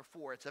chapter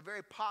 4. It's a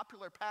very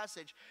popular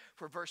passage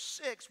for verse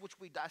 6, which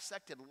we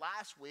dissected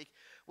last week,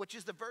 which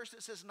is the verse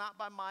that says, not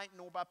by might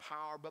nor by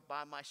power, but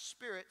by my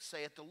spirit,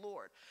 saith the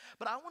Lord.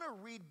 But I want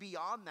to read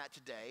beyond that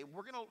today.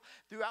 We're going to,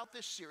 throughout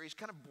this series,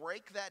 kind of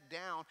break that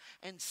down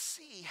and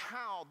see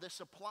how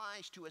this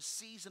applies to a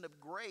season of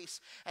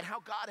grace and how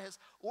God has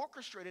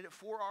orchestrated it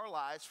for our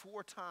lives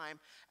for a time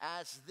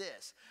as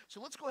this. So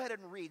let's go ahead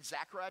and read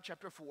Zechariah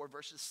chapter 4,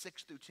 verses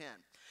 6 through 10.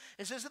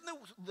 It says,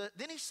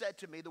 then he said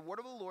to me, the word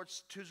of the Lord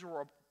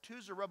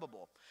to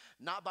Zerubbabel,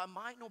 not by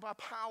might nor by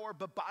power,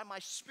 but by my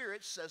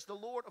spirit, says the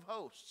Lord of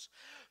hosts.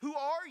 Who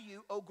are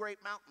you, O great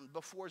mountain?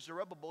 Before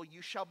Zerubbabel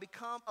you shall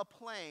become a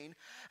plain,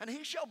 and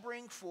he shall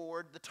bring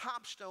forward the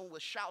top stone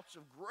with shouts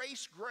of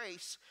grace,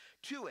 grace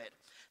to it.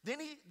 Then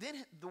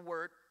the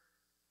word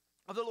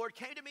of the Lord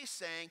came to me,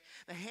 saying,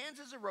 the hands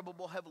of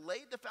Zerubbabel have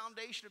laid the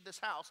foundation of this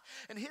house,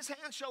 and his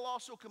hands shall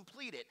also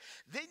complete it.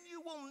 Then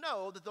you will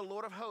know that the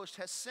Lord of hosts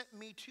has sent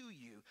me to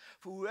you.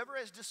 For whoever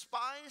has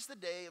despised the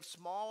day of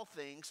small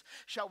things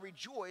shall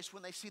rejoice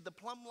when they see the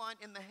plumb line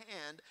in the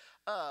hand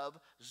of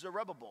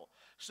Zerubbabel.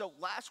 So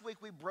last week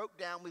we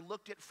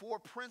looked at 4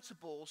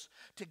 principles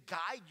to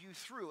guide you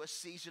through a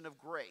season of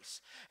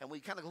grace. And we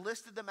kind of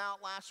listed them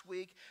out last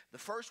week. The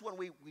first one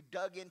we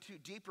dug into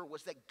deeper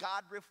was that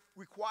God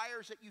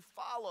requires that you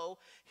follow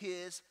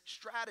his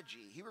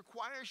strategy. He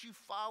requires you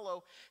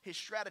follow his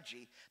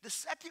strategy. The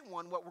second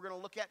one, what we're going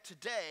to look at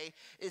today,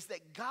 is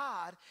that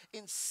God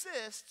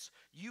insists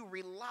you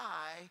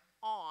rely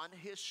on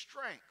his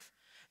strength.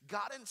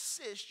 God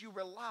insists you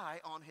rely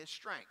on his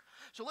strength.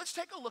 So let's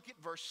take a look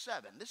at verse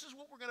 7. This is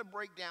what we're going to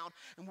break down,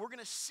 and we're going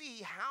to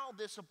see how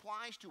this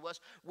applies to us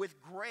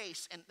with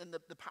grace and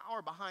the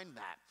power behind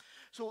that.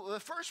 So the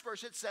first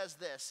verse, it says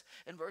this.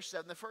 In verse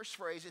 7, the first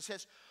phrase, it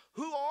says,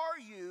 who are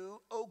you,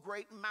 O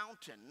great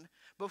mountain?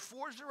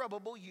 Before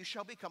Zerubbabel you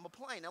shall become a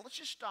plain. Now let's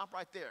just stop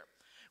right there.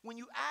 When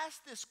you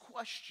ask this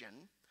question,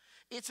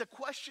 it's a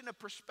question of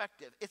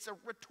perspective. It's a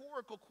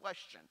rhetorical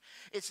question.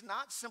 It's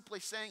not simply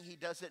saying he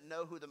doesn't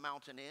know who the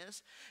mountain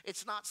is.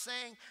 It's not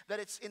saying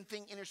that it's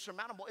anything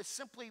insurmountable. It's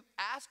simply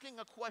asking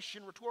a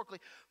question rhetorically.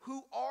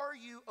 Who are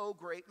you, O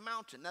great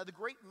mountain? Now, the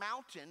great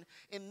mountain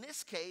in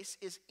this case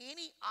is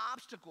any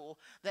obstacle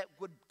that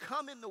would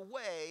come in the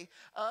way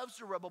of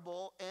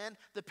Zerubbabel and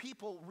the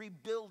people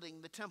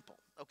rebuilding the temple,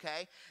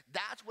 okay?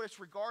 That's what it's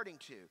regarding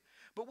to.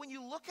 But when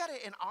you look at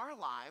it in our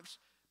lives,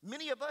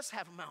 many of us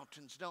have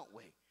mountains, don't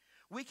we?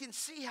 We can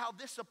see how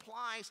this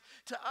applies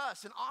to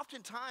us. And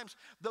oftentimes,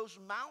 those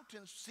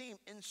mountains seem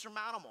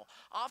insurmountable.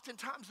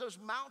 Oftentimes, those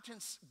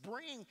mountains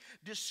bring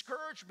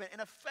discouragement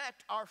and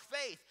affect our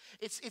faith.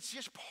 It's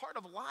just part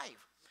of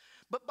life.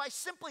 But by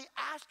simply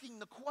asking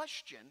the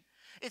question,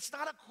 it's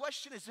not a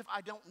question as if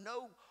I don't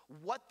know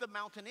what the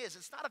mountain is.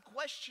 It's not a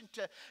question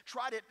to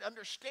try to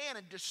understand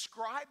and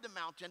describe the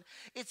mountain.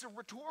 It's a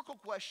rhetorical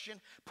question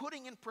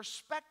putting in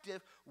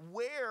perspective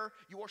where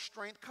your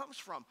strength comes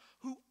from.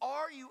 Who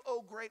are you,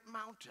 O great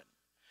mountain?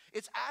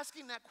 It's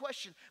asking that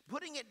question,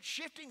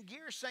 shifting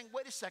gears, saying,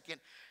 wait a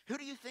second, who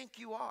do you think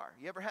you are?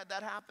 You ever had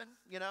that happen,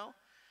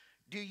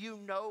 Do you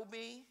know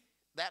me?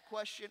 that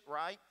question,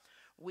 right?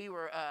 We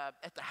were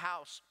at the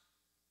house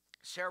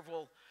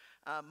several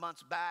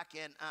months back,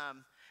 and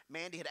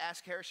Mandy had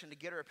asked Harrison to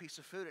get her a piece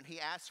of food, and he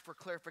asked for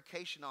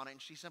clarification on it,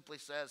 and she simply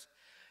says,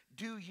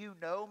 "Do you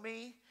know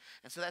me?"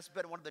 And so that's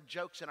been one of the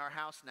jokes in our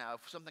house now.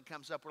 If something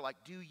comes up, we're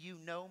like, "Do you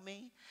know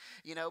me?"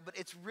 You know, but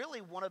it's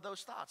really one of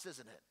those thoughts,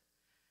 isn't it?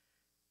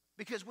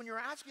 Because when you're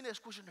asking this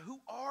question, who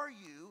are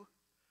you,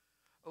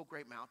 oh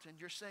great mountain,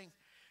 you're saying,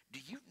 do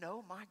you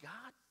know my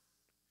God?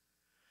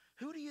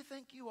 Who do you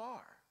think you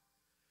are?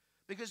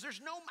 Because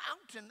there's no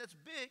mountain that's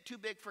too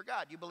big for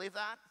God. You believe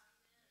that?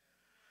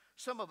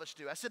 Some of us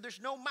do. I said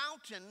there's no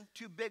mountain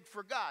too big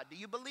for God. Do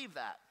you believe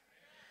that?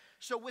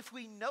 So if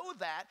we know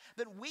that,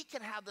 then we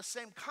can have the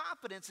same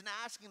confidence in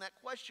asking that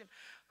question,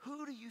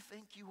 who do you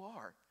think you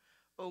are,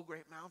 oh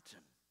great mountain?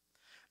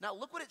 Now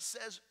look what it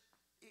says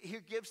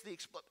here, gives the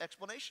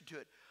explanation to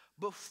it.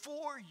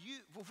 Before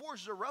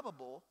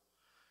Zerubbabel,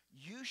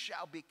 you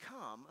shall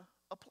become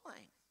a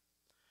plain.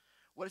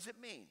 What does it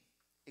mean?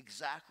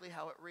 Exactly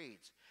how it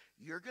reads.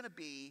 You're going to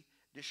be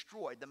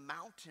destroyed. The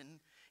mountain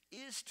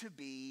is to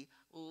be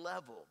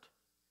leveled.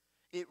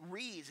 It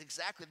reads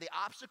exactly, the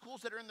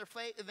obstacles that are in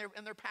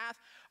their path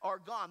are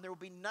gone. There will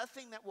be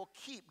nothing that will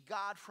keep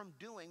God from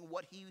doing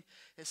what he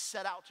has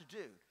set out to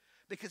do.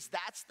 Because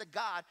that's the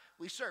God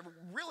we serve.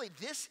 Really,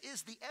 this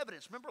is the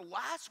evidence. Remember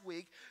last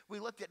week, we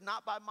looked at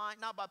not by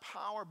might, not by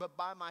power, but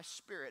by my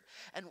spirit.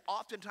 And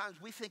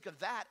oftentimes we think of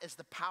that as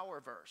the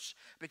power verse.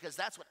 Because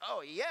that's what,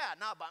 oh yeah,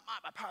 not by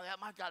might, by power,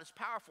 my God is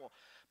powerful.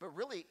 But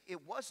really,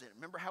 it wasn't.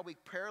 Remember how we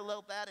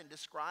paralleled that and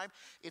described?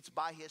 It's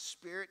by his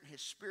spirit, and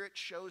his spirit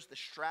shows the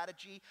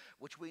strategy,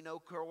 which we know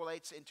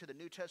correlates into the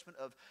New Testament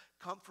of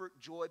comfort,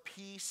 joy,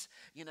 peace,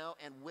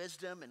 and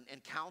wisdom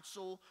and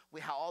counsel,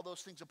 how all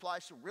those things apply.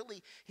 So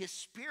really, his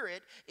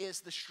spirit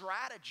is the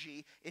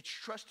strategy. It's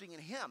trusting in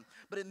him.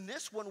 But in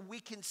this one, we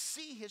can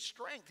see his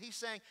strength. He's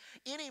saying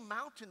any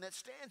mountain that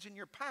stands in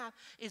your path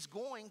is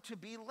going to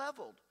be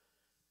leveled.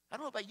 I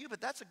don't know about you,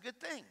 but that's a good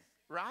thing,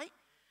 right?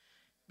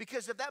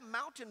 Because of that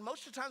mountain,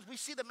 most of the times we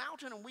see the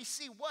mountain and we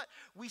see what?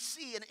 We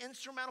see an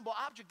insurmountable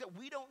object that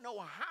we don't know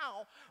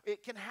how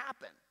it can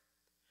happen.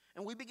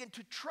 And we begin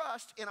to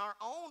trust in our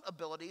own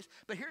abilities.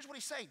 But here's what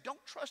he's saying.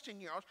 Don't trust in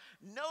yours.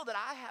 Know that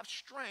I have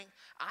strength.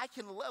 I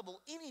can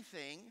level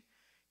anything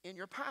in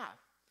your path.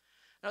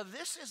 Now,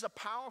 this is a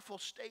powerful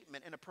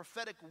statement and a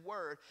prophetic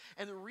word.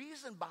 And the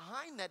reason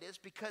behind that is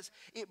because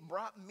it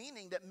brought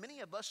meaning that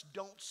many of us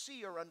don't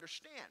see or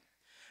understand.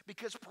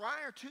 Because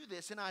prior to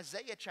this, in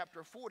Isaiah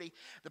chapter 40,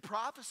 the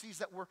prophecies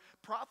that were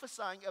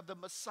prophesying of the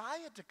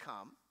Messiah to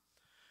come,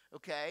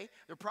 okay,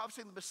 they're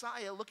prophesying the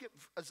Messiah. Look at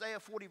Isaiah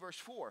 40 verse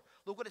 4.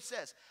 Look what it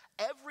says.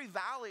 Every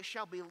valley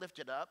shall be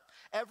lifted up.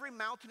 Every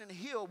mountain and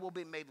hill will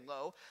be made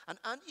low. An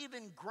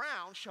uneven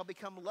ground shall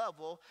become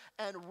level,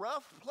 and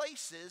rough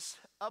places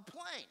a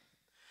plain.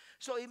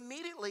 So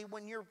immediately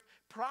when you're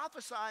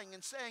prophesying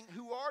and saying,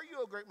 who are you,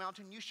 O great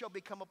mountain? You shall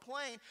become a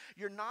plain.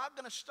 You're not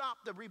going to stop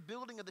the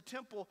rebuilding of the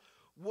temple.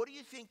 What do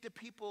you think the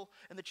people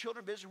and the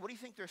children of Israel, what do you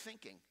think they're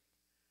thinking?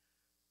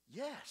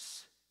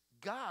 Yes,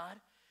 God,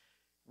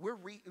 we're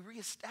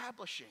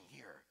reestablishing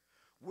here.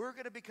 We're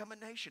going to become a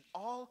nation.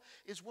 All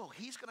is well.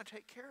 He's going to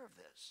take care of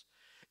this.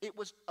 It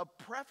was a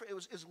preference.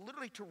 It was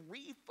literally to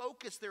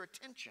refocus their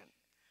attention.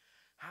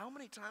 How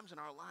many times in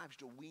our lives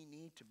do we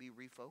need to be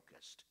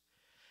refocused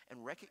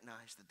and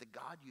recognize that the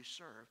God you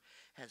serve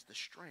has the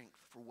strength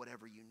for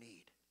whatever you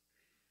need?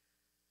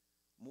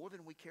 More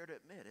than we care to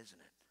admit, isn't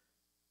it?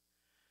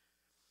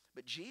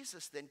 But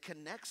Jesus then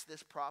connects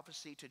this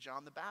prophecy to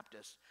John the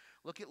Baptist.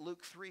 Look at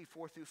Luke 3,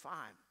 4 through 5.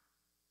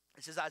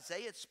 It says,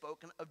 Isaiah had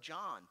spoken of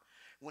John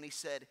when he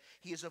said,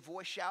 he is a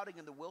voice shouting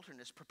in the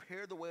wilderness,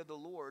 prepare the way of the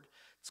Lord,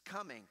 it's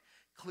coming.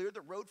 Clear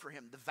the road for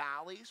him. The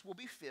valleys will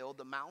be filled,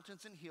 the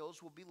mountains and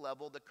hills will be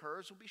leveled, the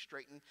curves will be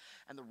straightened,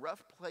 and the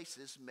rough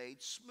places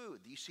made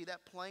smooth. Do you see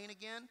that plain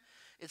again?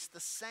 It's the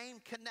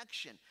same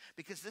connection,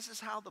 because this is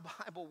how the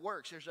Bible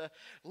works.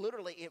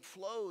 Literally, it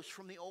flows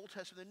from the Old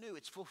Testament to the New.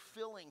 It's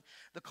fulfilling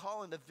the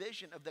call and the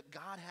vision of that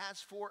God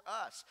has for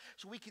us.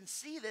 So we can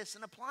see this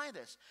and apply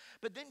this.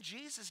 But then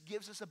Jesus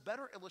gives us a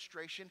better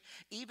illustration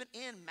even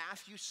in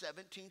Matthew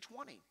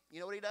 17:20. You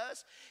know what he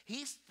does?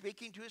 He's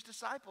speaking to his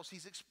disciples.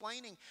 He's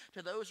explaining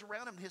to those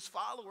around him, his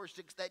followers,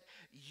 that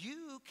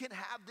you can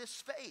have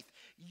this faith.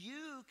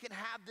 You can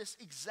have this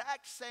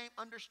exact same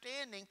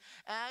understanding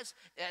as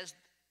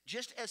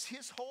just as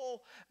his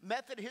whole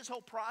method, his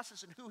whole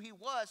process, and who he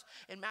was.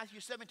 In Matthew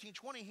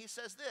 17:20, he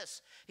says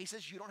this. He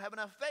says, you don't have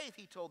enough faith,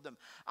 he told them.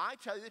 I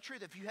tell you the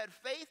truth. If you had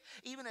faith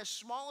even as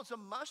small as a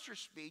mustard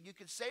seed, you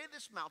could say to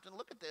this mountain,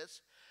 look at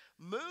this,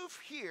 move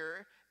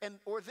here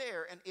or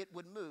there, and it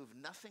would move.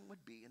 Nothing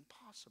would be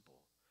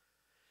impossible.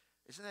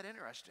 Isn't that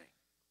interesting?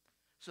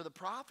 So the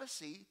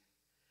prophecy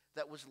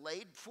that was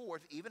laid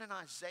forth even in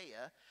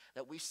Isaiah,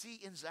 that we see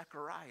in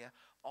Zechariah,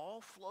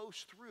 all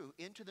flows through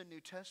into the New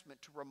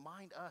Testament to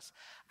remind us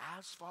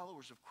as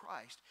followers of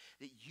Christ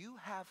that you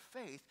have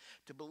faith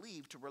to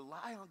believe, to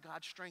rely on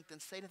God's strength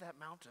and say to that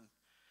mountain,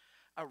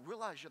 I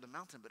realize you're the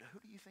mountain, but who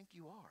do you think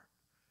you are?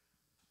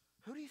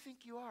 Who do you think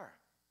you are?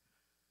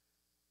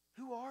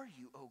 Who are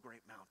you, O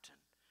great mountain?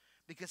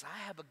 Because I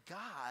have a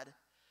God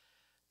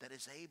that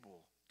is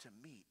able to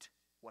meet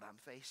what I'm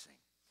facing.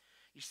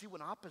 You see,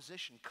 when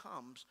opposition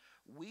comes,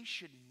 we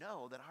should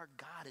know that our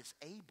God is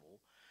able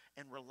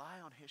and rely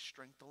on his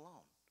strength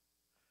alone.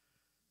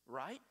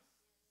 Right?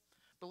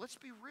 But let's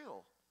be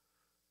real.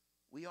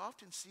 We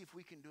often see if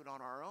we can do it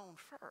on our own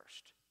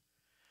first.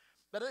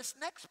 But this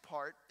next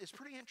part is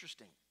pretty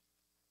interesting.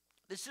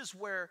 This is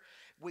where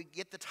we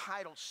get the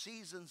title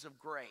Seasons of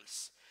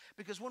Grace.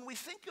 Because when we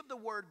think of the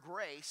word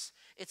grace,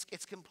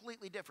 it's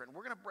completely different.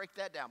 We're going to break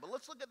that down. But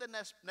let's look at the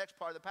next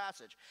part of the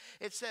passage.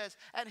 It says,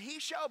 and he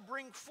shall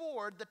bring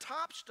forward the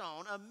top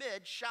stone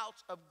amid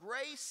shouts of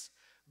grace,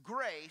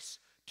 grace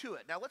to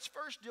it. Now let's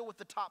first deal with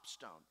the top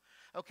stone.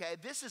 Okay,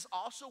 this is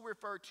also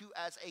referred to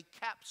as a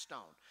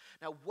capstone.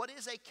 Now, what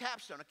is a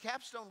capstone? A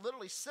capstone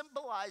literally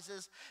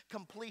symbolizes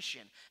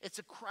completion. It's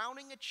a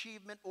crowning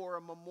achievement or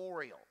a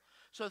memorial.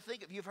 So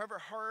think if you've ever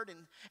heard,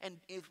 and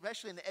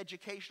especially in the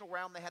educational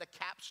realm, they had a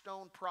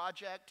capstone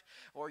project,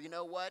 or you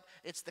know what,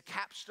 it's the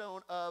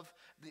capstone of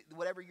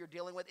whatever you're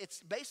dealing with.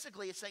 It's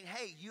saying,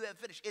 hey, you have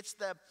finished. It's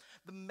the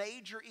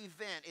major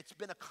event. It's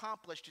been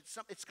accomplished.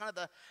 It's kind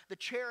of the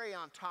cherry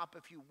on top,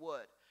 if you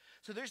would.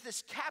 So there's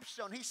this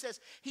capstone. He says,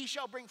 he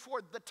shall bring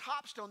forth the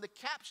top stone, the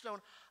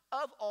capstone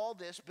of all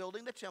this,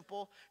 building the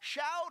temple,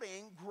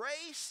 shouting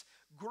grace,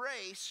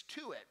 grace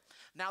to it.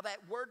 Now that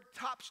word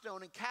top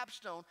stone and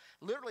capstone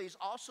literally is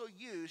also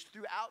used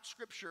throughout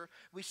Scripture.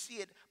 We see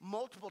it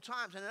multiple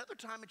times. And another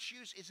time it's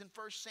used is in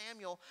 1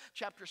 Samuel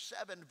chapter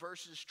 7,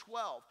 verse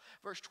 12,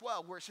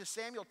 where it says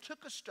Samuel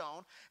took a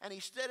stone and he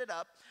set it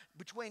up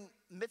between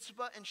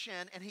Mizpah and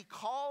Shen, and he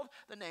called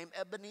the name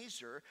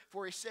Ebenezer,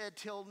 for he said,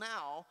 till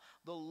now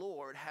the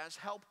Lord has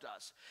helped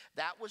us.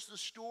 That was the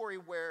story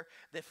where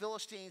the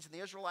Philistines and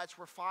the Israelites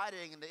were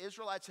fighting, and the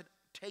Israelites had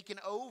taken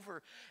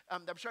over,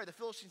 the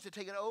Philistines had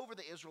taken over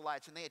the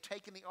Israelites, and they had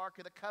taken the Ark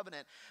of the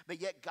Covenant. But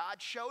yet God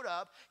showed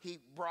up, he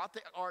brought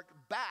the Ark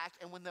back,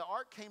 and when the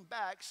Ark came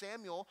back,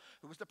 Samuel,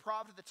 who was the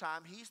prophet at the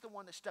time, he's the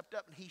one that stepped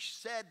up and he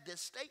said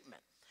this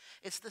statement.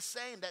 It's the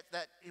same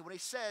that when he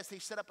says he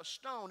set up a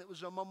stone, it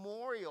was a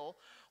memorial.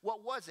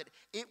 What was it?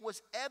 It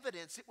was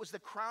evidence. It was the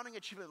crowning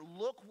achievement.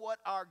 Look what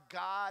our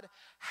God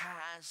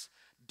has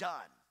done.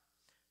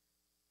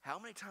 How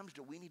many times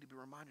do we need to be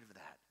reminded of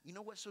that? You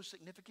know what's so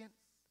significant?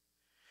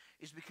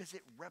 Is because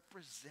it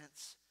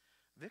represents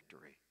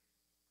victory.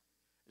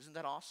 Isn't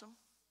that awesome?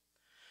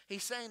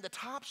 He's saying the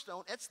top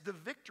stone, it's the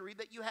victory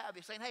that you have.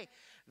 He's saying, hey,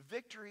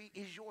 victory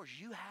is yours.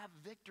 You have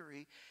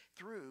victory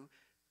through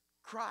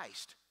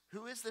Christ.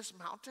 Who is this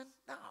mountain?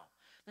 No,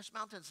 this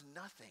mountain's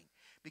nothing,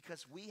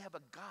 because we have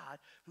a God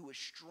who is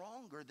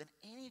stronger than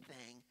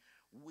anything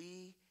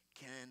we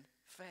can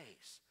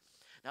face.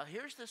 Now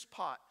here's this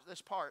part,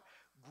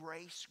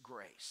 grace,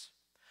 grace.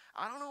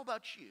 I don't know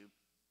about you,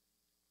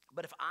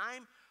 but if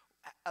I'm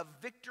a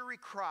victory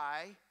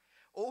cry,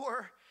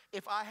 or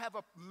if I have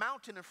a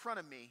mountain in front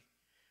of me,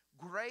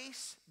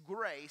 grace,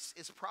 grace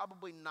is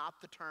probably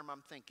not the term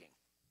I'm thinking.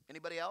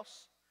 Anybody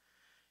else?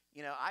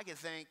 You know, I can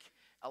think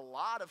a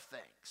lot of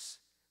things,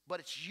 but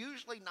it's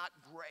usually not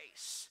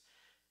grace.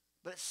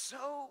 But it's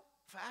so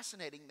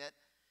fascinating that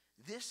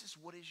this is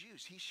what is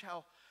used. He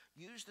shall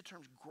use the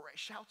terms grace,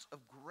 shouts of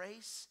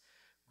grace,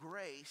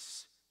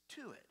 grace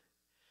to it.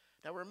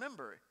 Now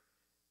remember,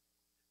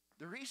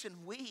 the reason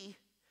we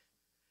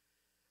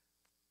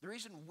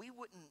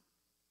wouldn't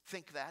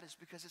think that is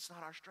because it's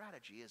not our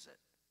strategy, is it?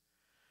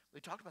 We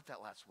talked about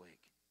that last week.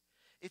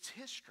 It's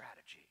his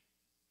strategy.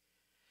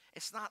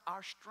 It's not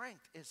our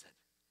strength, is it?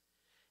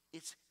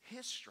 It's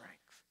his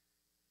strength.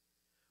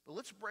 But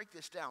let's break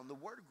this down. The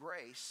word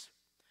grace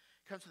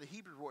comes from the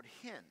Hebrew word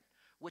hin,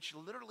 which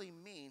literally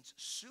means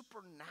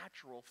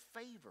supernatural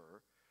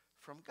favor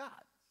from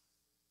God.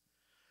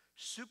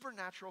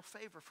 Supernatural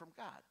favor from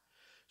God.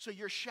 So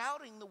you're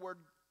shouting the word,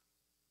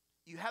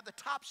 you have the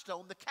top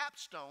stone, the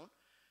capstone.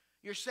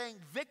 You're saying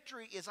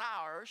victory is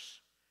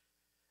ours.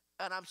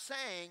 And I'm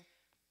saying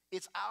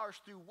it's ours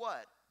through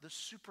what? The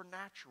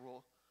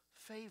supernatural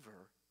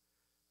favor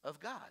of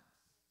God.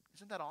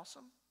 Isn't that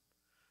awesome?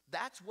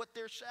 That's what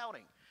they're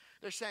shouting.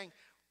 They're saying,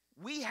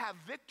 we have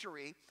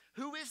victory.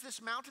 Who is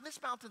this mountain?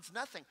 This mountain's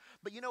nothing.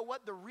 But you know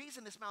what? The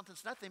reason this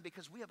mountain's nothing,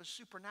 because we have a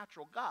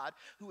supernatural God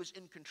who is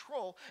in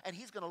control, and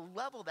he's going to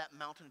level that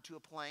mountain into a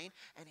plain,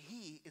 and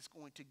he is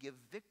going to give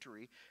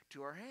victory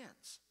to our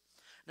hands.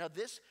 Now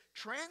this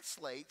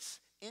translates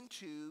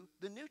into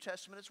the New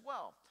Testament as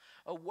well.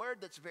 A word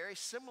that's very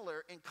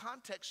similar in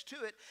context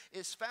to it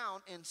is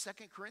found in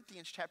 2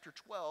 Corinthians chapter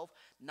 12,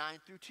 9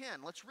 through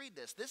 10. Let's read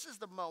this. This is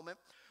the moment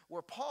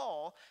where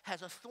Paul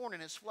has a thorn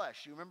in his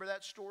flesh. You remember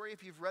that story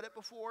if you've read it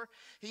before?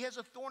 He has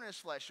a thorn in his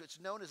flesh.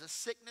 It's known as a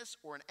sickness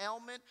or an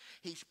ailment.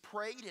 He's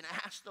prayed and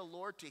asked the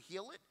Lord to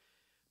heal it,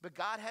 but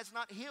God has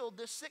not healed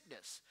this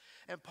sickness.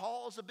 And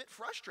Paul is a bit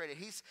frustrated.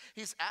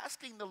 He's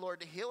asking the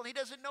Lord to heal, and he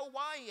doesn't know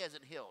why he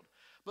hasn't healed.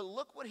 But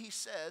look what he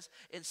says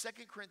in 2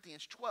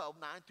 Corinthians 12,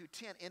 9 through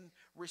 10 in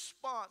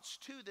response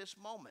to this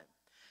moment.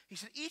 He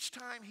said, each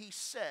time he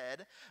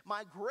said,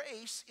 my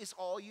grace is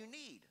all you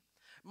need.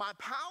 My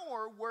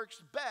power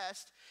works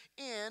best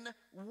in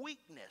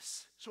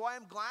weakness. So I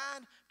am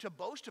glad to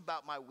boast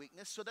about my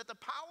weakness so that the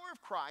power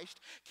of Christ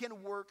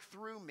can work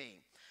through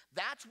me.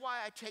 That's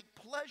why I take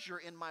pleasure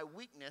in my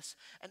weakness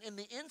and in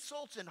the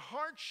insults and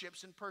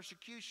hardships and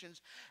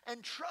persecutions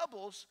and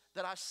troubles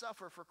that I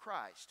suffer for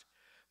Christ.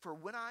 For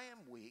when I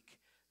am weak,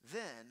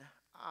 then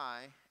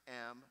I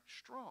am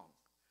strong.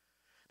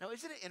 Now,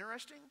 isn't it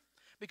interesting?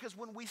 Because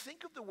when we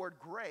think of the word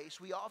grace,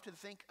 we often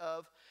think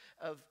of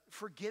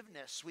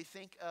forgiveness. We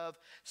think of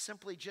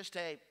simply just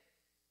an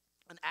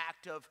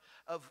act of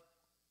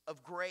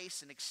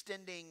grace and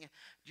extending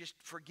just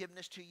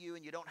forgiveness to you,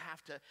 and you don't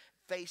have to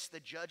face the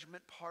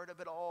judgment part of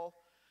it all.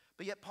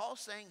 But yet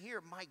Paul's saying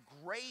here, my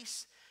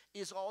grace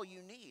is all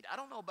you need. I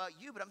don't know about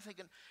you, but I'm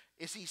thinking,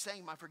 is he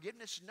saying my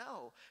forgiveness?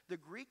 No. The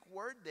Greek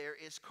word there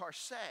is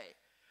charis,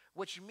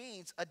 which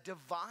means a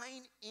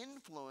divine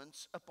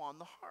influence upon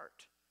the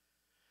heart,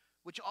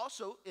 which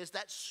also is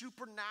that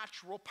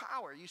supernatural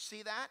power. You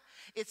see that?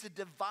 It's a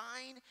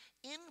divine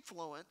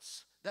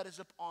influence that is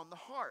upon the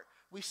heart.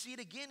 We see it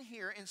again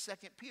here in 2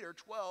 Peter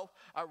 12,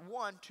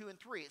 1, 2, and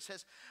 3. It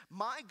says,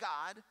 my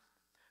God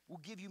will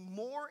give you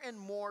more and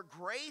more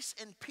grace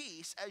and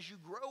peace as you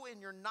grow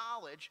in your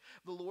knowledge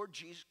of the Lord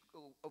Jesus,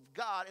 of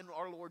God and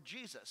our Lord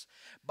Jesus.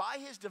 By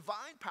his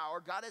divine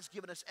power, God has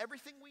given us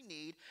everything we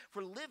need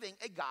for living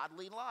a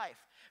godly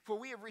life. For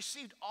we have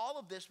received all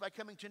of this by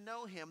coming to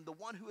know him, the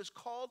one who has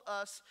called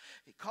us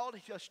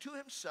to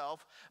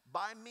himself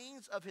by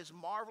means of his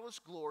marvelous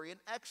glory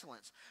and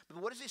excellence.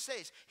 But what does he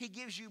say? He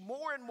gives you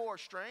more and more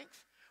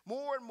strength,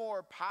 more and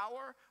more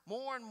power,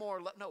 more and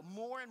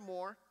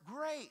more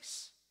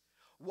grace.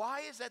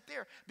 Why is that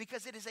there?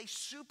 Because it is a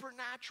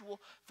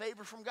supernatural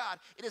favor from God.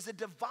 It is a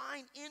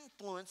divine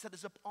influence that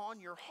is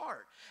upon your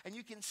heart. And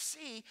you can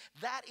see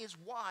that is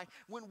why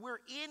when we're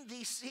in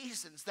these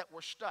seasons that we're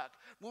stuck,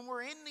 when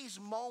we're in these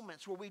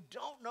moments where we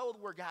don't know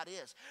where God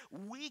is,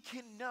 we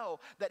can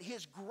know that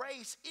his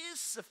grace is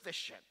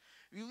sufficient.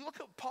 You look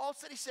at what Paul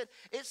said, he said,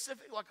 it's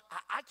like,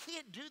 I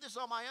can't do this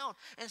on my own.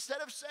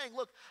 Instead of saying,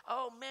 look,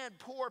 oh man,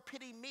 poor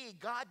pity me,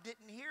 God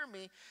didn't hear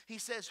me. He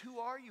says, who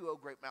are you, O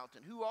great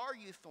mountain? Who are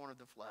you, thorn of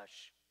the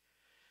flesh?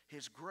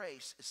 His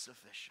grace is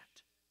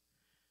sufficient.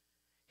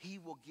 He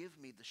will give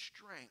me the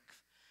strength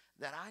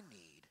that I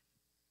need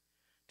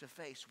to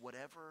face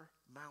whatever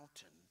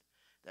mountain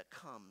that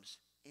comes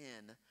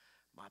in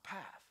my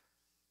path.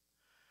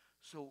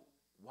 So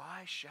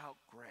why shout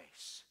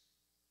grace?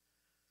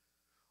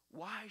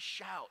 Why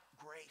shout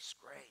grace,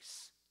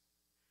 grace?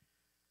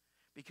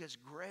 Because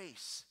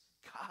grace,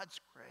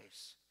 God's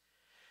grace,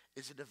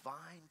 is a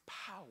divine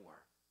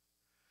power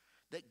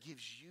that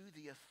gives you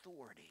the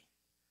authority.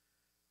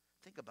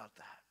 Think about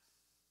that.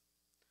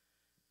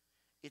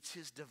 It's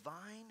his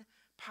divine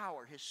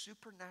power, his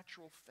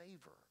supernatural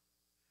favor,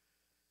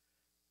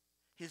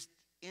 his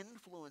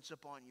influence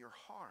upon your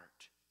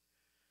heart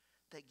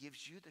that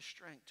gives you the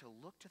strength to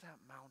look to that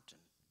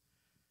mountain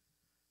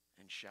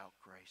and shout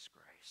grace,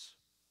 grace.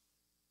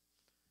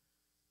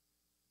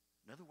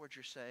 In other words,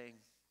 you're saying,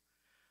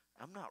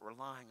 I'm not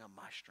relying on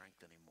my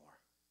strength anymore.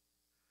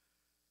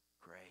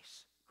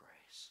 Grace,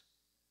 grace.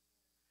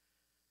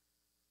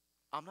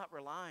 I'm not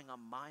relying on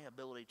my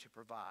ability to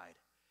provide.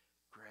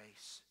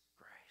 Grace,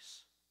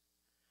 grace.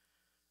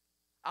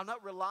 I'm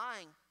not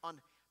relying on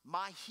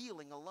my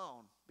healing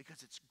alone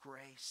because it's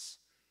grace,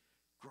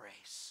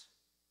 grace.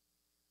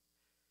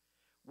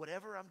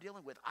 Whatever I'm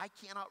dealing with, I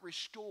cannot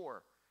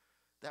restore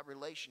that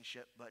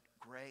relationship, but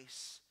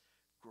grace,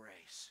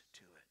 grace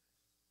to it.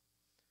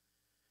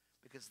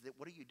 Because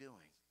what are you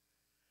doing?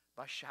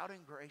 By shouting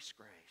grace,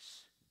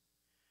 grace,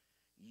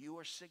 you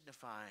are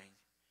signifying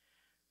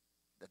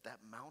that that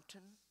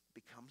mountain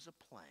becomes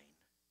a plain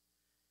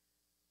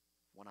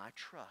when I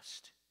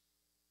trust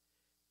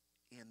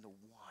in the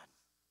one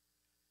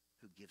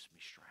who gives me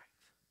strength.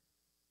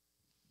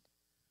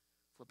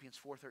 Philippians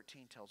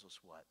 4:13 tells us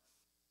what?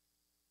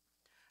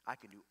 I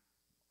can do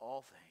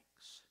all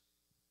things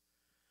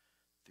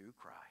through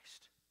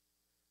Christ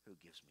who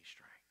gives me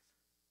strength.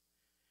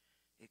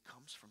 It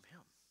comes from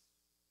him.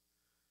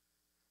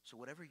 So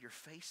whatever you're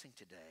facing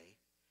today,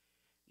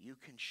 you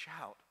can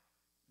shout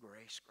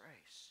grace,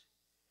 grace.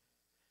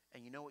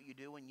 And you know what you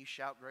do when you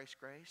shout grace,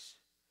 grace?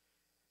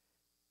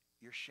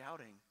 You're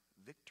shouting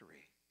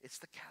victory. It's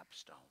the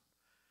capstone.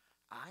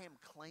 I am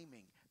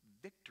claiming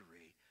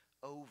victory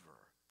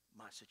over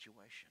my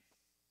situation.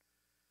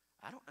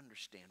 I don't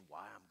understand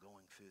why I'm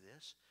going through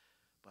this,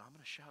 but I'm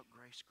going to shout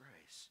grace,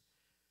 grace.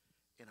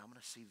 And I'm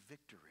going to see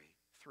victory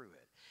through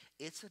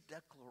it. It's a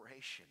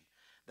declaration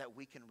that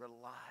we can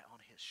rely on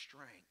his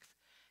strength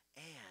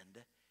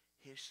and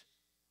his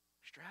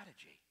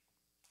strategy.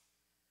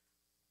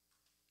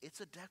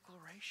 It's a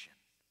declaration.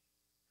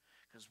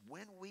 Because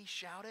when we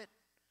shout it,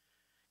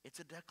 it's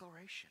a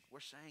declaration. We're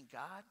saying,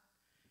 God,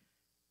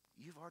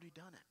 you've already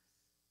done it.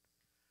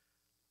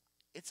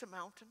 It's a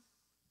mountain.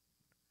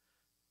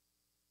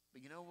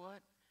 But you know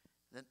what?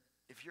 Then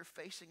if you're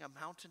facing a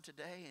mountain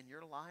today in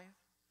your life,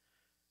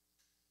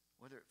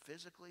 whether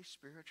physically,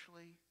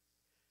 spiritually,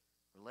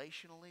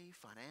 relationally,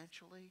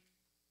 financially.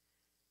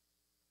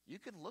 You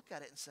can look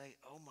at it and say,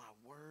 oh my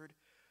word,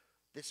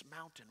 this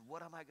mountain,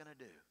 what am I going to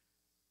do?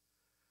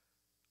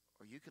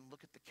 Or you can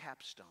look at the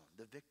capstone,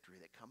 the victory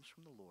that comes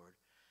from the Lord,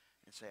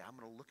 and say, I'm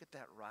going to look at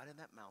that right in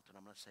that mountain.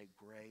 I'm going to say,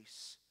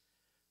 grace,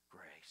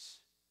 grace.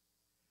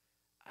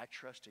 I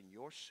trust in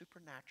your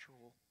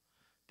supernatural,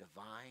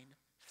 divine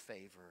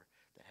favor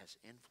that has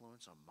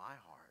influence on my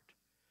heart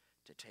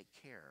to take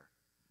care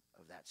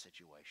of that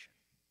situation.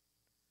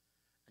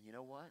 And you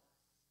know what?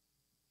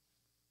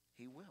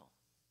 He will.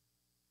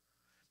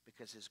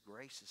 Because his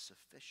grace is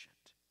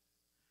sufficient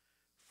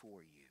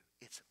for you.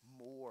 It's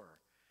more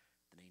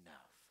than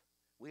enough.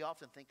 We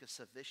often think of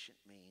sufficient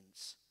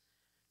means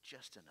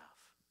just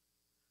enough.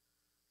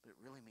 But it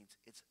really means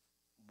it's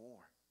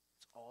more.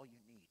 It's all you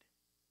need.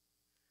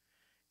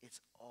 It's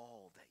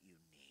all that you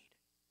need.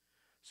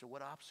 So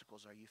what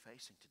obstacles are you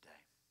facing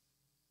today?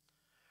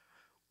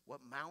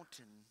 What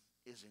mountain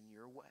is in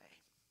your way?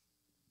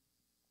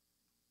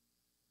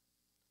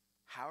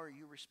 How are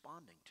you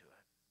responding to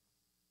it?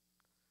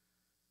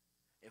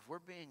 If we're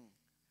being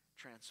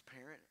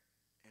transparent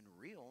and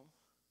real,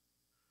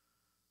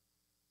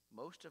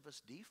 most of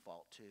us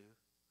default to,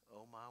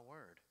 oh my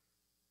word.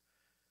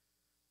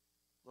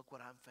 Look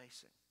what I'm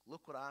facing.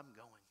 Look what I'm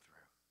going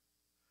through.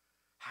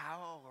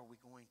 How are we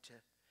going to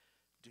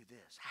do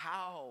this?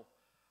 How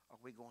are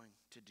we going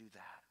to do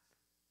that?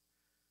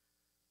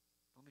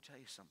 Let me tell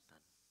you something.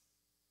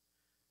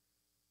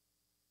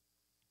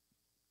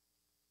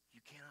 You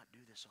cannot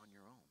do this on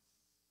your own.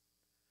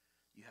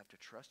 You have to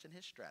trust in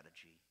his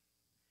strategy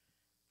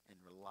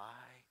and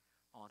rely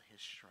on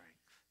his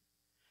strength.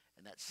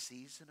 And that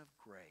season of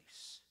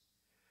grace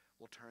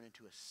will turn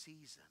into a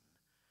season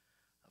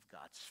of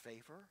God's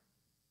favor,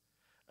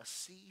 a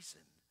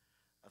season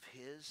of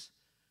his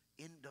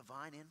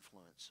divine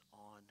influence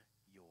on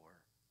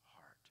your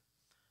heart.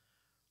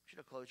 I want you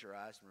to close your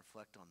eyes and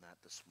reflect on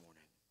that this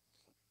morning.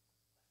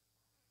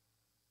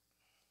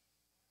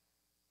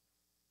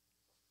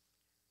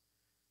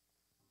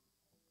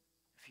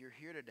 If you're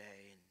here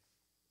today and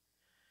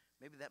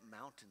maybe that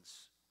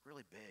mountain's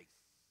really big,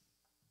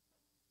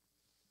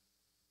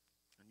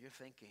 and you're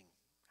thinking,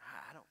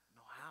 I don't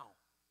know how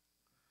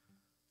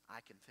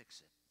I can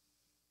fix it.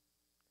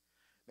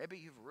 Maybe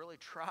you've really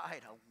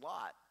tried a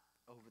lot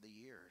over the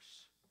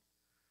years.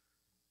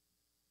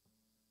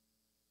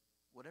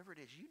 Whatever it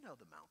is, you know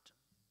the mountain.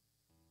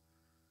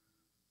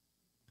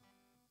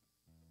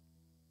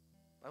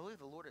 I believe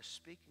the Lord is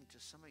speaking to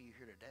some of you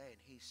here today,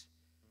 and he's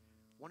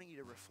wanting you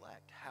to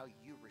reflect how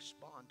you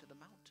respond to the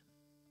mountain.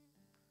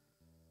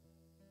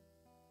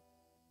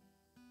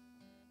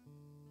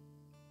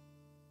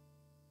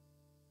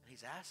 And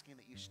he's asking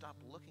that you stop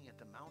looking at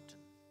the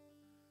mountain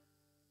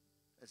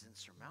as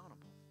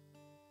insurmountable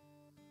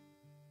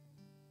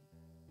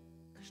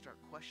and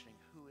start questioning,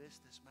 who is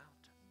this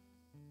mountain?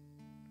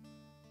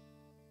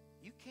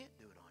 You can't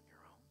do it on your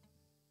own.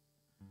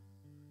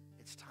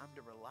 It's time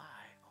to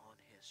rely on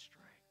his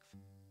strength.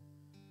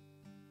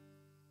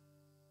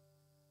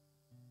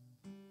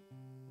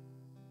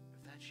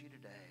 If that's you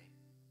today,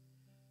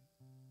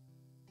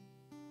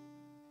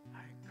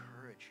 I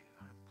encourage you,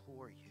 I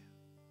implore you,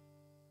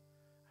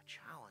 I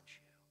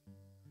challenge you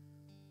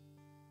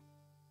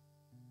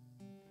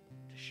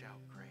to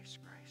shout grace,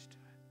 grace to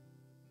it.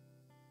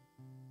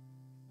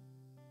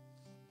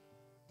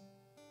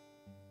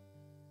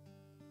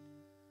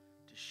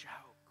 To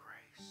shout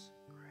grace,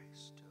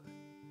 grace to it.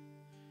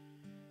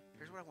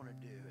 Here's what I want to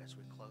do as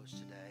we close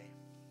today.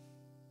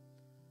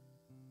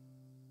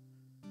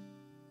 In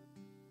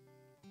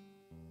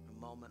a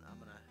moment, I'm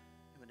going to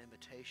give an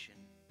invitation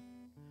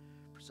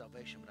for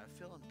salvation, but I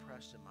feel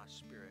impressed in my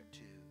spirit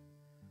to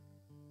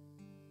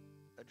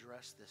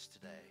address this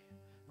today.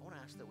 I want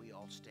to ask that we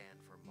all stand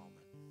for a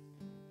moment.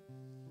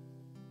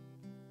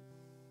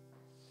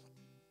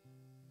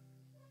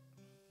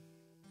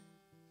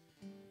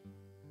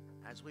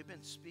 As we've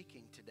been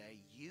speaking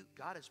today,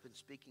 God has been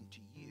speaking to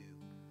you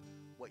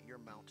what your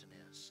mountain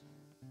is.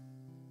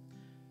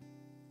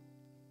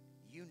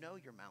 You know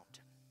your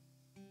mountain.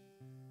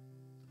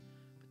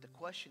 But the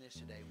question is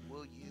today,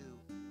 will you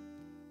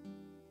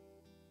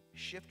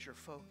shift your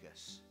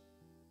focus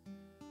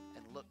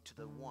and look to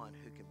the one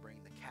who can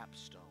bring the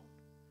capstone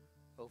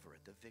over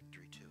it, the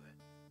victory to it?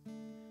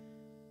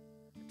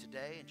 And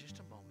today, in just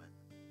a moment,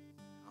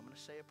 I'm going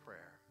to say a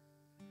prayer.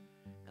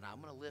 And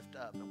I'm going to lift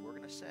up, and we're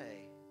going to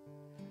say,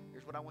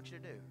 here's what I want you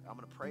to do. I'm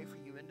going to pray for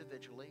you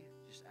individually,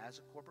 just as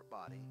a corporate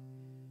body,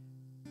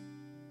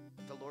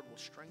 that the Lord will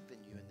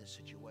strengthen you in this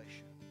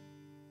situation.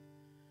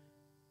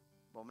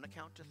 But I'm going to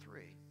count to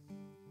 3.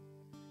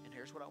 And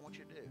here's what I want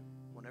you to do.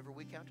 Whenever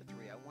we count to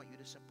 3, I want you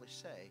to simply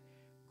say,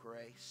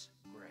 grace,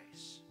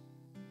 grace.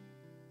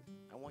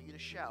 I want you to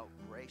shout,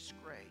 grace,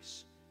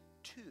 grace,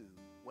 to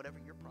whatever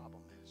your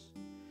problem is.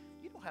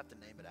 You don't have to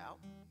name it out.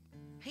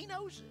 He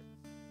knows it.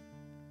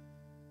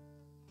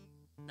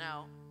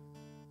 Now,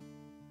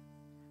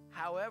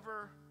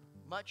 however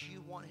much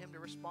you want him to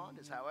respond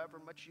is however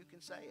much you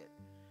can say it.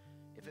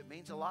 If it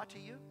means a lot to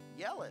you,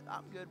 yell it.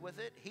 I'm good with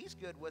it. He's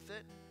good with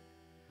it.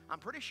 I'm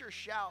pretty sure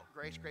shout,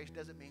 grace, grace,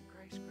 doesn't mean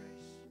grace,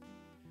 grace.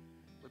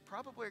 We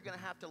probably are going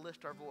to have to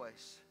lift our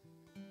voice.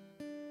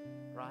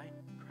 Right?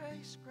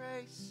 Grace,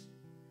 grace.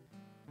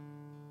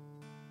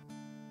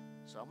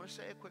 So I'm going to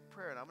say a quick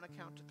prayer, and I'm going to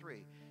count to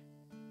 3.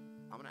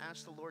 I'm going to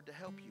ask the Lord to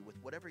help you with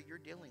whatever you're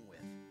dealing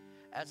with.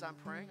 As I'm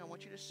praying, I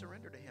want you to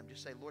surrender to Him.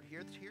 Just say, Lord,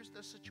 here's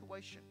the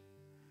situation.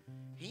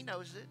 He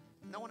knows it.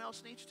 No one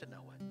else needs to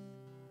know it.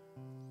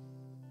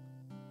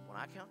 When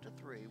I count to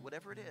 3,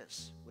 whatever it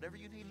is, whatever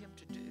you need Him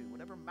to do,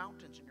 whatever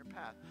mountains in your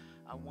path,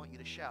 I want you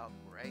to shout,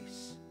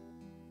 grace,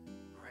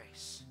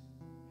 grace.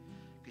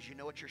 Because you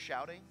know what you're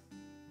shouting?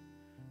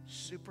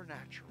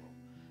 Supernatural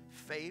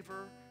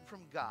favor from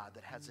God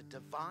that has a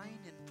divine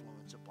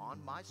influence upon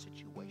my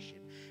situation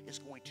is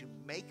going to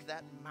make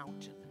that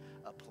mountain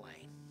a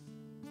plain.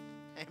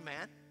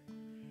 Amen.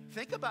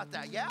 Think about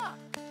that. Yeah.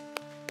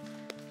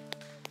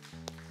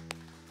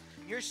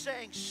 You're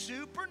saying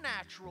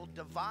supernatural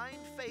divine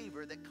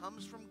favor that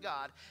comes from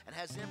God and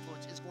has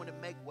influence is going to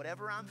make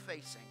whatever I'm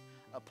facing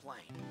a plain.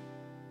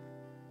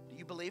 Do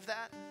you believe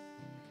that?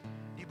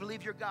 Do you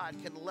believe your God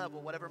can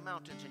level whatever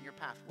mountains in your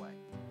pathway?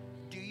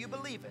 Do you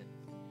believe it?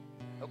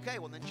 Okay,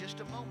 well then just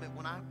a moment.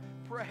 When I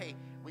pray,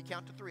 we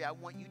count to 3. I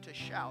want you to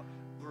shout,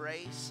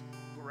 grace,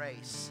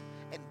 grace,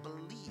 and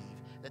believe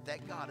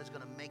that God is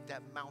going to make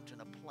that mountain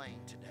a plain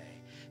today.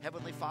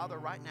 Heavenly Father,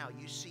 right now,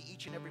 you see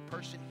each and every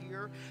person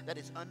here that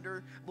is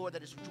under, Lord,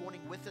 that is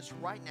joining with us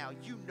right now.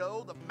 You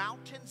know the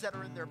mountains that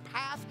are in their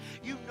path.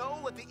 You know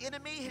what the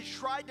enemy has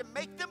tried to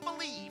make them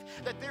believe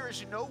that there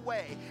is no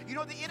way. You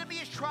know the enemy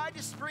has tried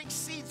to spring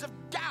seeds of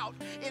doubt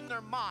in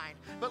their mind.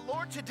 But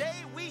Lord, today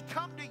we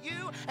come to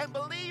you and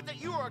believe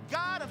that you are a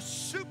God of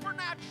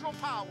supernatural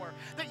power,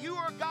 that you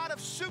are a God of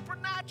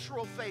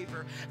supernatural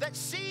favor, that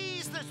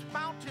sees the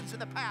mountains in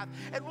the path.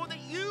 And Lord,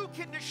 that you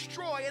can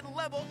destroy and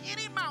level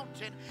any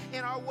mountain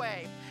in our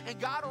way. And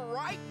God,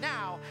 right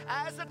now,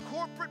 as a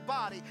corporate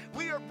body,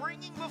 we are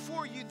bringing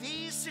before you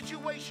these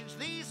situations,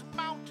 these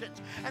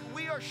mountains, and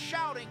we are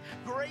shouting,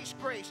 grace,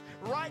 grace.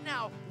 Right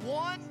now,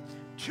 1,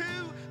 2,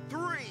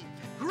 3.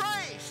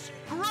 Grace,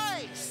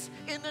 grace,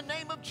 in the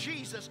name of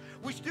Jesus.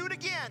 We do it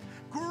again.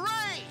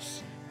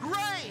 Grace,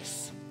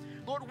 grace.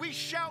 Lord, we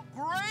shout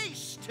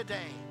grace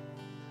today.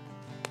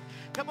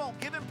 Come on,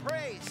 give Him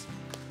praise.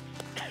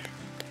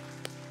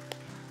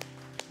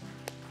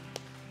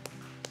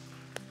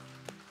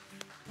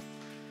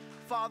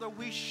 Father,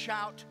 we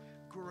shout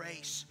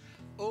grace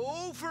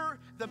over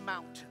the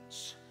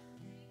mountains.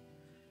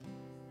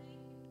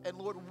 And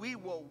Lord, we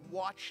will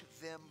watch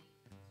them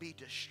be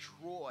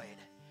destroyed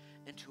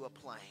into a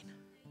plain.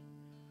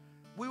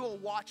 We will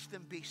watch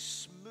them be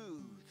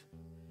smooth.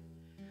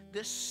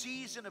 This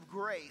season of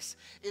grace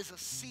is a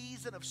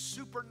season of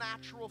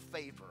supernatural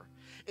favor,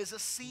 is a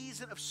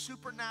season of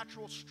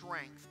supernatural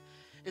strength,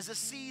 is a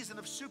season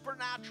of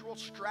supernatural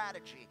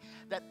strategy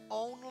that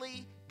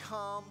only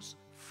comes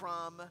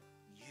from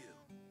you.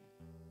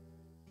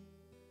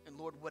 And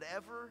Lord,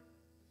 whatever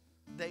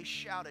they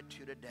shouted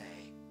to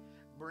today,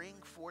 bring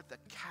forth a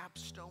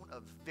capstone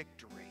of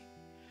victory.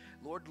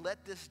 Lord,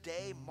 let this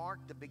day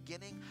mark the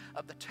beginning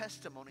of the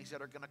testimonies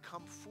that are going to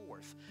come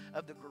forth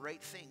of the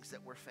great things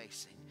that we're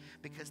facing,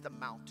 because the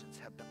mountains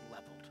have been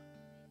leveled.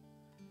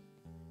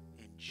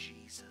 In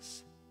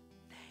Jesus'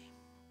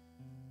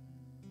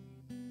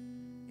 name.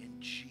 In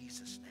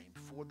Jesus' name.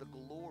 For the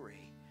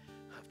glory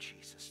of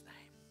Jesus'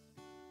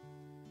 name.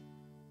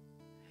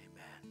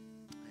 Amen.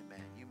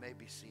 Amen. You may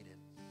be seated.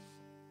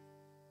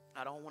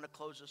 I don't want to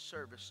close the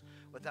service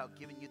without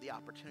giving you the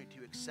opportunity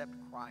to accept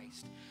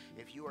Christ.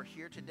 If you are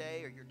here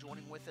today or you're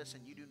joining with us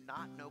and you do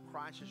not know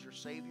Christ as your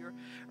Savior,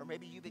 or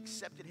maybe you've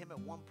accepted Him at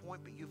one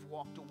point but you've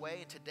walked away,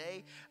 and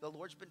today the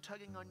Lord's been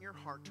tugging on your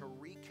heart to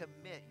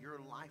recommit your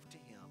life to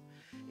Him.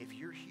 If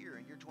you're here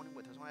and you're joining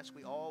with us, I want to ask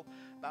we all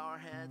bow our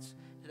heads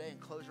today and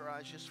close our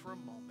eyes just for a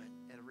moment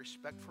out of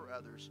respect for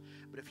others.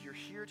 But if you're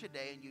here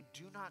today and you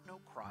do not know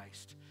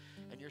Christ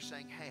and you're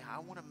saying, hey, I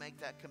want to make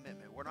that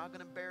commitment. We're not going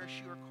to embarrass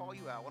you or call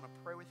you out. I want to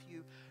pray with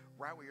you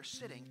right where you're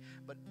sitting.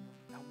 But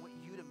I want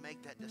you to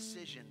make that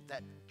decision,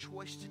 that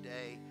choice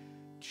today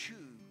to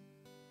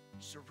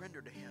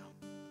surrender to Him.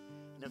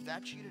 And if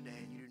that's you today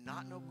and you do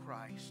not know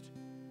Christ,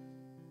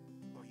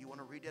 or you want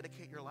to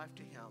rededicate your life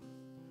to Him,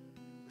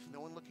 with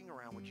no one looking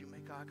around, would you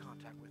make eye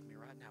contact with me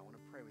right now? I want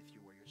to pray with you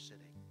where you're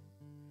sitting.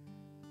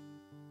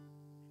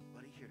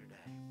 Anybody here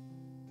today?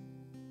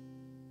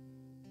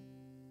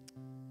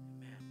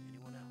 Amen.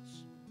 Anyone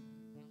else?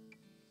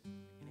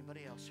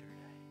 Anybody else here today?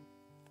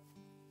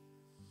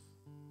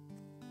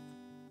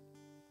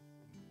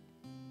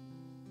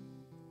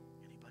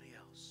 Anybody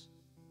else?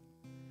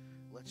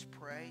 Let's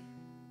pray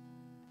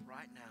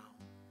right now.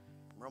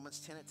 In Romans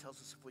 10, it tells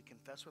us if we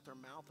confess with our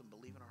mouth and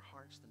believe in our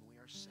hearts, then we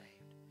are saved.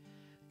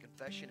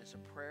 Confession is a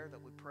prayer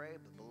that we pray,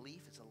 but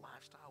belief is a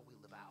lifestyle we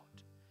live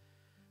out.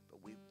 But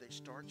it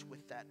starts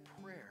with that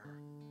prayer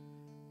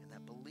and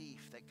that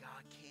belief that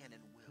God can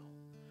and will.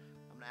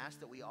 I'm going to ask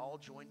that we all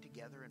join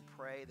together and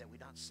pray, that we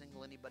not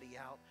single anybody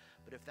out.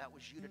 But if that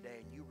was you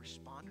today and you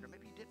responded, or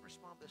maybe you didn't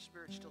respond, but the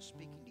Spirit's still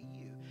speaking to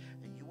you,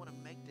 and you want to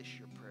make this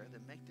your prayer,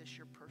 then make this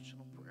your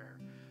personal prayer.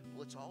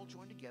 Let's all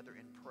join together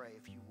and pray,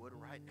 if you would,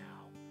 right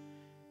now,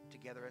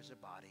 together as a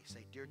body.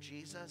 Say, Dear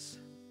Jesus,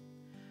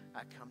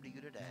 I come to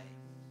you today,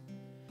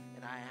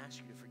 and I ask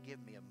you to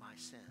forgive me of my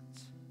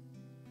sins.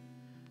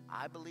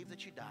 I believe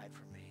that you died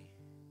for me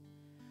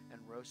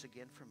and rose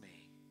again for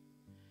me.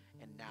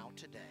 And now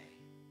today,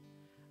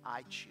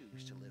 I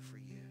choose to live for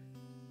you.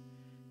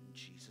 In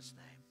Jesus'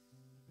 name,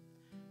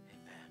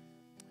 amen.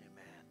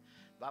 Amen.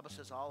 The Bible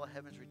says all of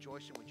heaven's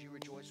rejoicing. Would you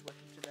rejoice with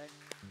them today?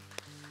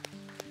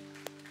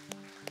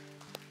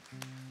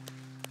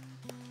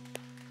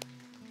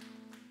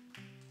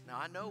 Now,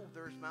 I know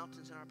there's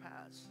mountains in our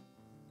paths.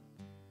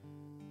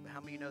 But how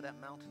many of you know that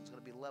mountain's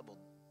going to be leveled?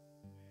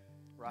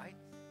 Right?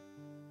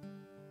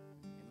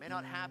 It may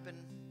not happen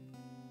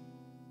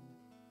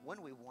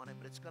when we want it,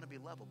 but it's going to be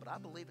leveled. But I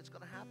believe it's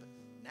going to happen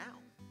now.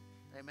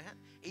 Amen.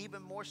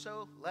 Even more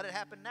so, let it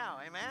happen now.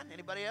 Amen.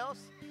 Anybody else?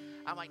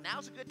 I'm like,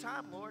 now's a good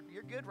time, Lord.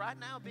 You're good right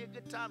now. It'd be a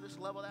good time to just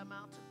level that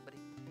mountain. But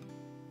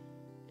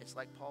it's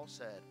like Paul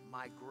said,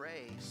 my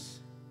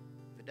grace,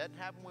 if it doesn't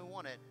happen when we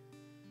want it,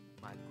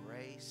 my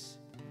grace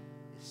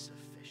is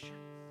sufficient.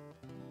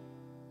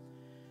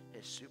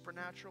 His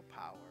supernatural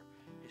power,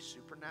 His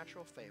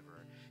supernatural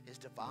favor, His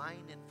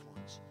divine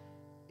influence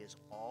is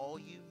all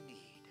you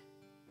need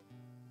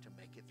to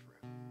make it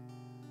through.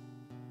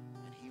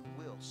 And He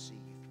will see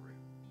you through,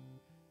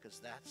 because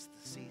that's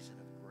the season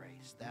of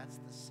grace. That's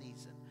the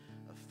season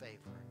of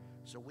favor.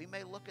 So we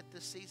may look at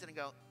this season and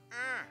go,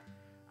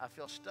 I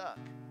feel stuck.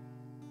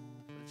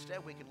 But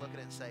instead we can look at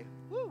it and say,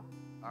 whoo,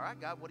 all right,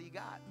 God, what do you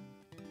got?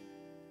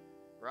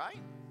 Right?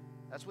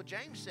 That's what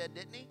James said,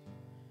 didn't he?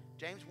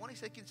 James 1, he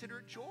said, consider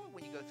it joy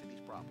when you go through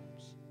these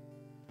problems.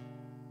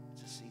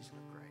 It's a season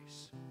of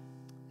grace.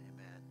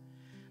 Amen.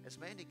 As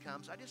Mandy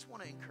comes, I just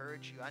want to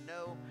encourage you. I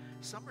know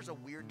summer's a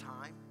weird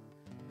time.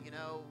 You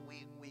know,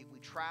 we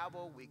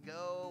travel, we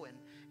go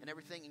and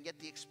everything, and yet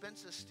the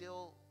expenses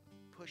still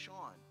push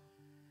on.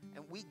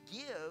 And we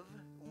give,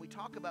 when we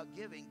talk about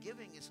giving,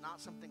 giving is not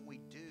something we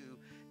do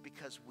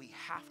because we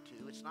have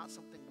to. It's not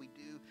something we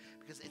do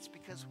because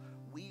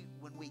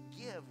when we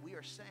give, we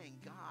are saying,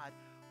 God,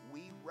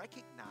 we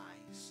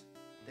recognize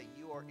that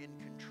you are in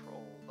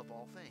control of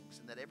all things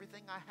and that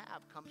everything I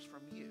have comes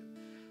from you.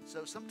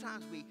 So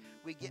sometimes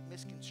we get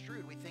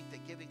misconstrued. We think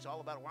that giving's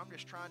all about, well, I'm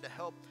just trying to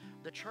help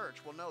the church.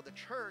 Well, no, the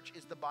church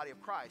is the body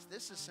of Christ.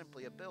 This is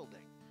simply a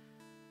building.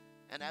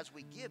 And as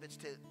we give, it's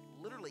to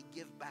literally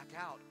give back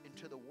out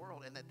into the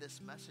world, and that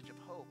this message of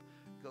hope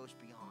goes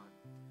beyond.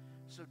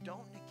 So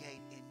don't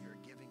negate in your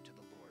giving to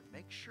the Lord.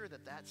 Make sure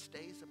that that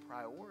stays a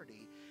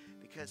priority,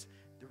 because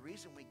the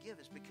reason we give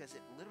is because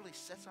it literally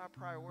sets our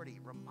priority,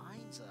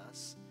 reminds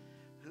us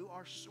who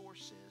our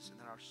source is, and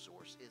that our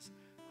source is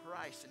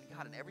Christ and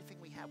God, and everything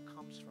we have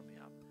comes from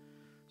Him.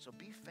 So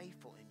be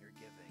faithful in your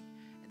giving,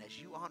 and as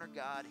you honor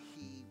God,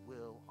 He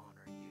will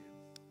honor you.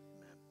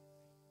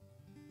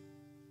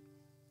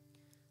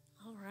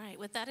 All right,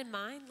 with that in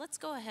mind, let's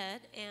go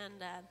ahead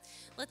and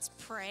let's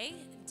pray,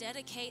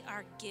 dedicate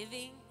our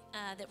giving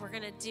that we're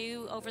going to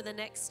do over the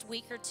next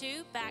week or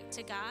two back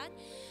to God.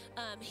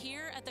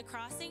 Here at The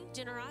Crossing,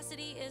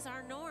 generosity is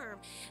our norm.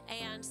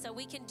 And so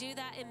we can do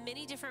that in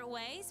many different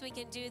ways. We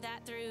can do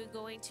that through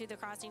going to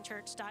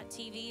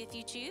thecrossingchurch.tv if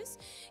you choose.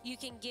 You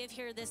can give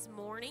here this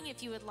morning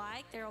if you would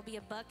like. There will be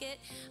a bucket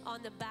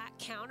on the back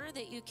counter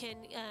that you can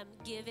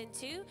give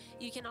into.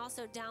 You can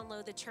also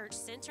download the Church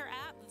Center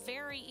app.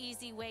 Very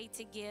easy way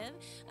to give.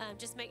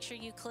 Just make sure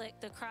you click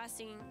The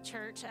Crossing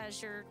Church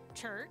as your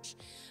church.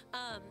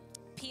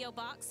 P.O.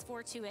 Box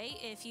 428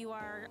 if you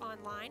are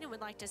online and would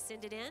like to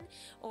send it in,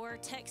 or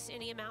text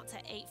any amount to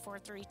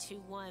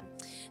 84321.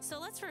 So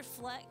let's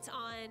reflect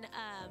on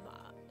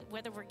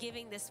whether we're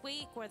giving this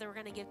week, whether we're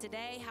going to give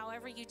today,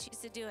 however you choose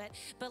to do it.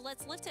 But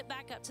let's lift it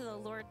back up to the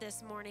Lord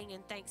this morning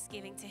in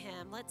thanksgiving to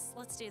Him.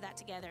 Let's do that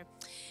together.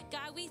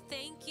 God, we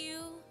thank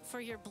you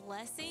for your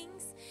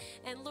blessings.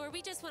 And Lord,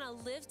 we just want to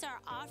lift our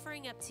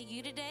offering up to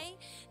you today.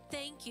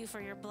 Thank you for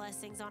your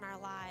blessings on our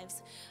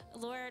lives.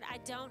 Lord, I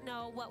don't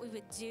know what we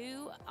would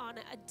do on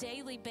a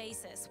daily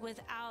basis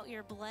without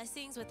your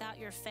blessings, without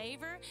your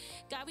favor.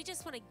 God, we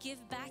just want to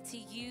give back to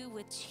you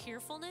with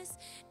cheerfulness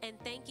and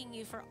thanking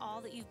you for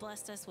all that you've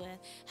blessed us with.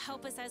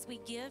 Help us as we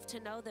give to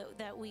know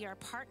that we are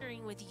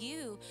partnering with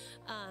you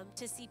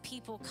to see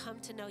people come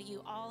to know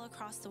you all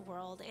across the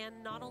world,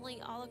 and not only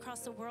all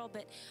across the world,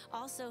 but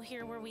also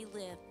here where we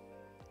live.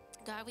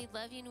 God, we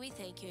love you and we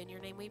thank you. In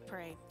your name we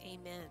pray.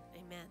 Amen.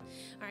 Amen.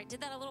 All right,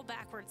 did that a little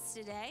backwards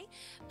today.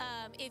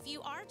 If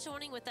you are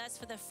joining with us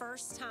for the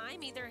first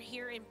time, either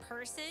here in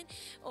person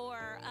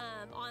or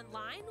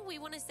online, we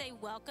want to say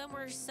welcome.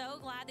 We're so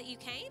glad that you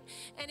came.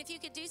 And if you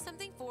could do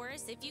something for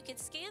us, if you could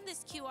scan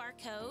this QR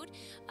code,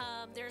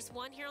 there's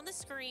one here on the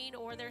screen,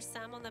 or there's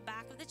some on the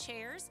back of the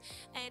chairs.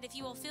 And if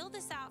you will fill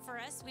this out for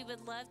us, we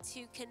would love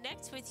to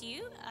connect with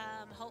you.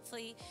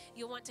 Hopefully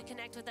you'll want to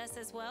connect with us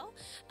as well.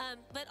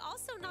 But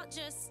also not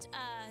just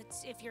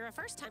if you're a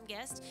first-time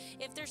guest,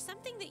 if there's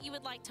something that you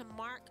would like to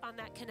mark on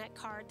that Connect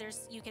card,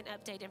 you can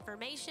update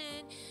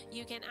information,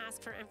 you can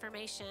ask for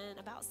information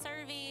about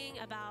serving,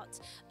 about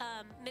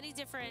many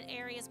different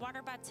areas,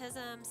 water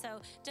baptism.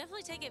 So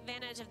definitely take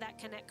advantage of that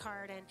Connect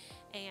card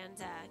and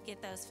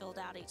get those filled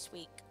out each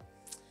week.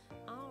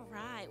 All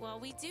right. Well,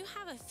 we do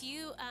have a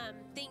few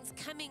things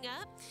coming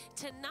up.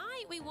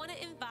 Tonight, we want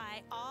to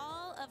invite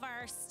all of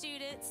our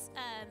students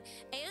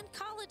and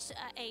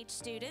college-age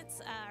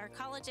students, or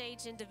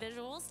college-age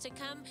individuals, to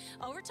come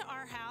over to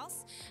our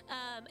house.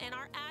 And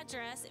our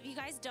address, if you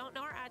guys don't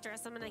know our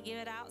address, I'm going to give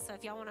it out. So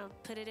if y'all want to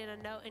put it in a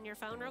note in your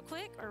phone real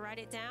quick or write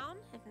it down,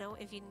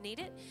 if you need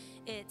it,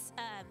 it's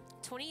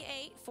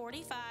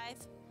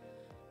 2845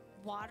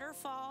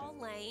 Waterfall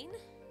Lane.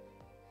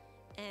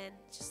 And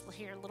just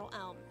here in Little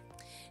Elm.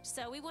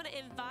 So we want to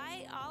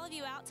invite all of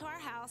you out to our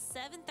house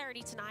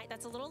 7:30 tonight.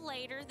 That's a little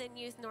later than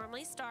youth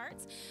normally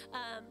starts,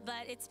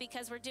 but it's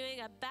because we're doing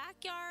a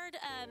backyard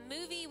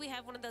movie. We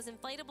have one of those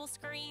inflatable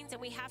screens,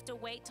 and we have to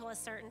wait till a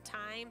certain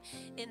time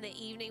in the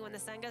evening when the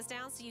sun goes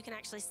down so you can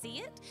actually see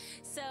it.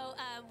 So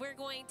we're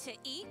going to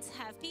eat,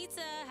 have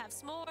pizza, have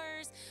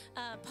s'mores,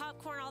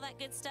 popcorn, all that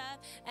good stuff,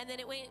 and then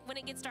when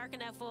it gets dark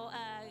enough, we'll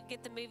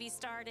get the movie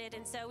started.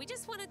 And so we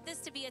just wanted this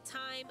to be a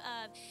time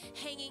of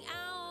hanging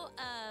out,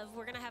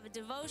 we're going to have a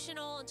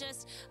devotional,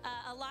 just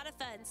a lot of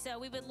fun. So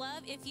we would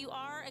love if you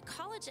are a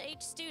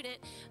college-age student,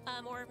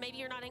 or maybe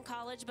you're not in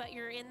college, but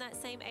you're in that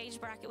same age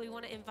bracket, we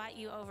want to invite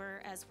you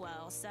over as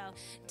well. So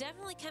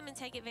definitely come and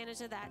take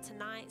advantage of that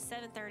tonight,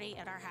 7:30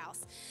 at our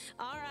house.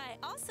 All right.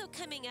 Also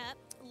coming up,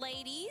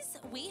 ladies,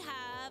 we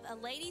have a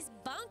ladies'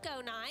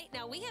 bunco night.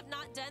 Now, we have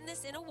not done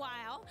this in a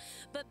while,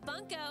 but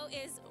bunco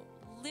is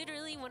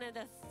literally one of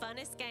the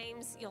funnest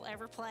games you'll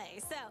ever play.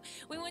 So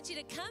we want you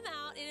to come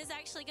out. It is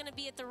actually going to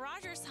be at the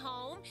Rogers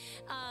home,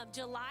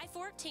 July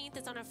 14th.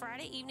 It's on a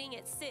Friday evening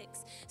at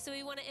 6. So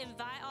we want to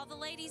invite all the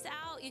ladies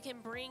out. You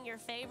can bring your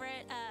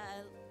favorite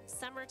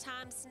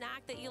summertime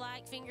snack that you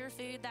like, finger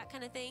food, that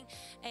kind of thing.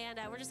 And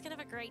we're just going to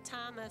have a great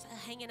time of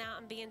hanging out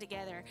and being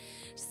together.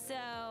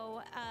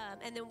 So,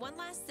 and then one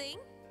last thing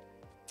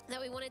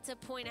that we wanted to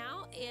point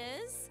out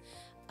is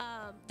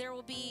there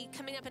will be,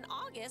 coming up in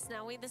August,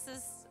 now this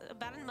is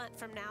about a month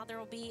from now, there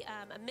will be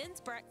a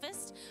men's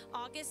breakfast,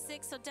 August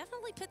 6th. So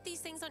definitely put these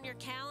things on your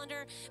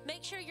calendar.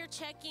 Make sure you're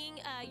checking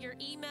your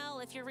email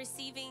if you're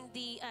receiving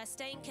the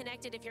Staying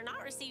Connected. If you're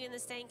not receiving the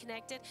Staying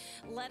Connected,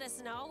 let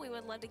us know. We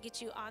would love to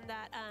get you on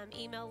that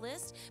email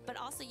list. But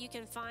also you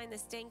can find the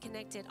Staying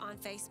Connected on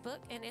Facebook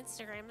and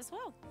Instagram as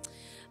well.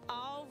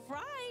 All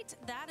right,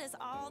 that is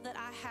all that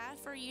I have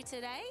for you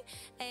today.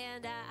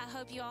 And I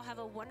hope you all have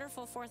a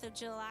wonderful 4th of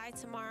July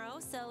tomorrow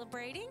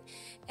celebrating.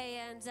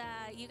 And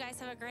you guys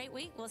have a great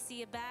week. We'll see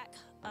you back,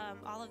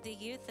 all of the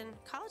youth and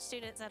college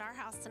students at our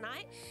house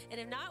tonight. And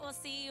if not, we'll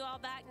see you all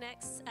back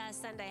next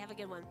Sunday. Have a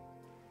good one.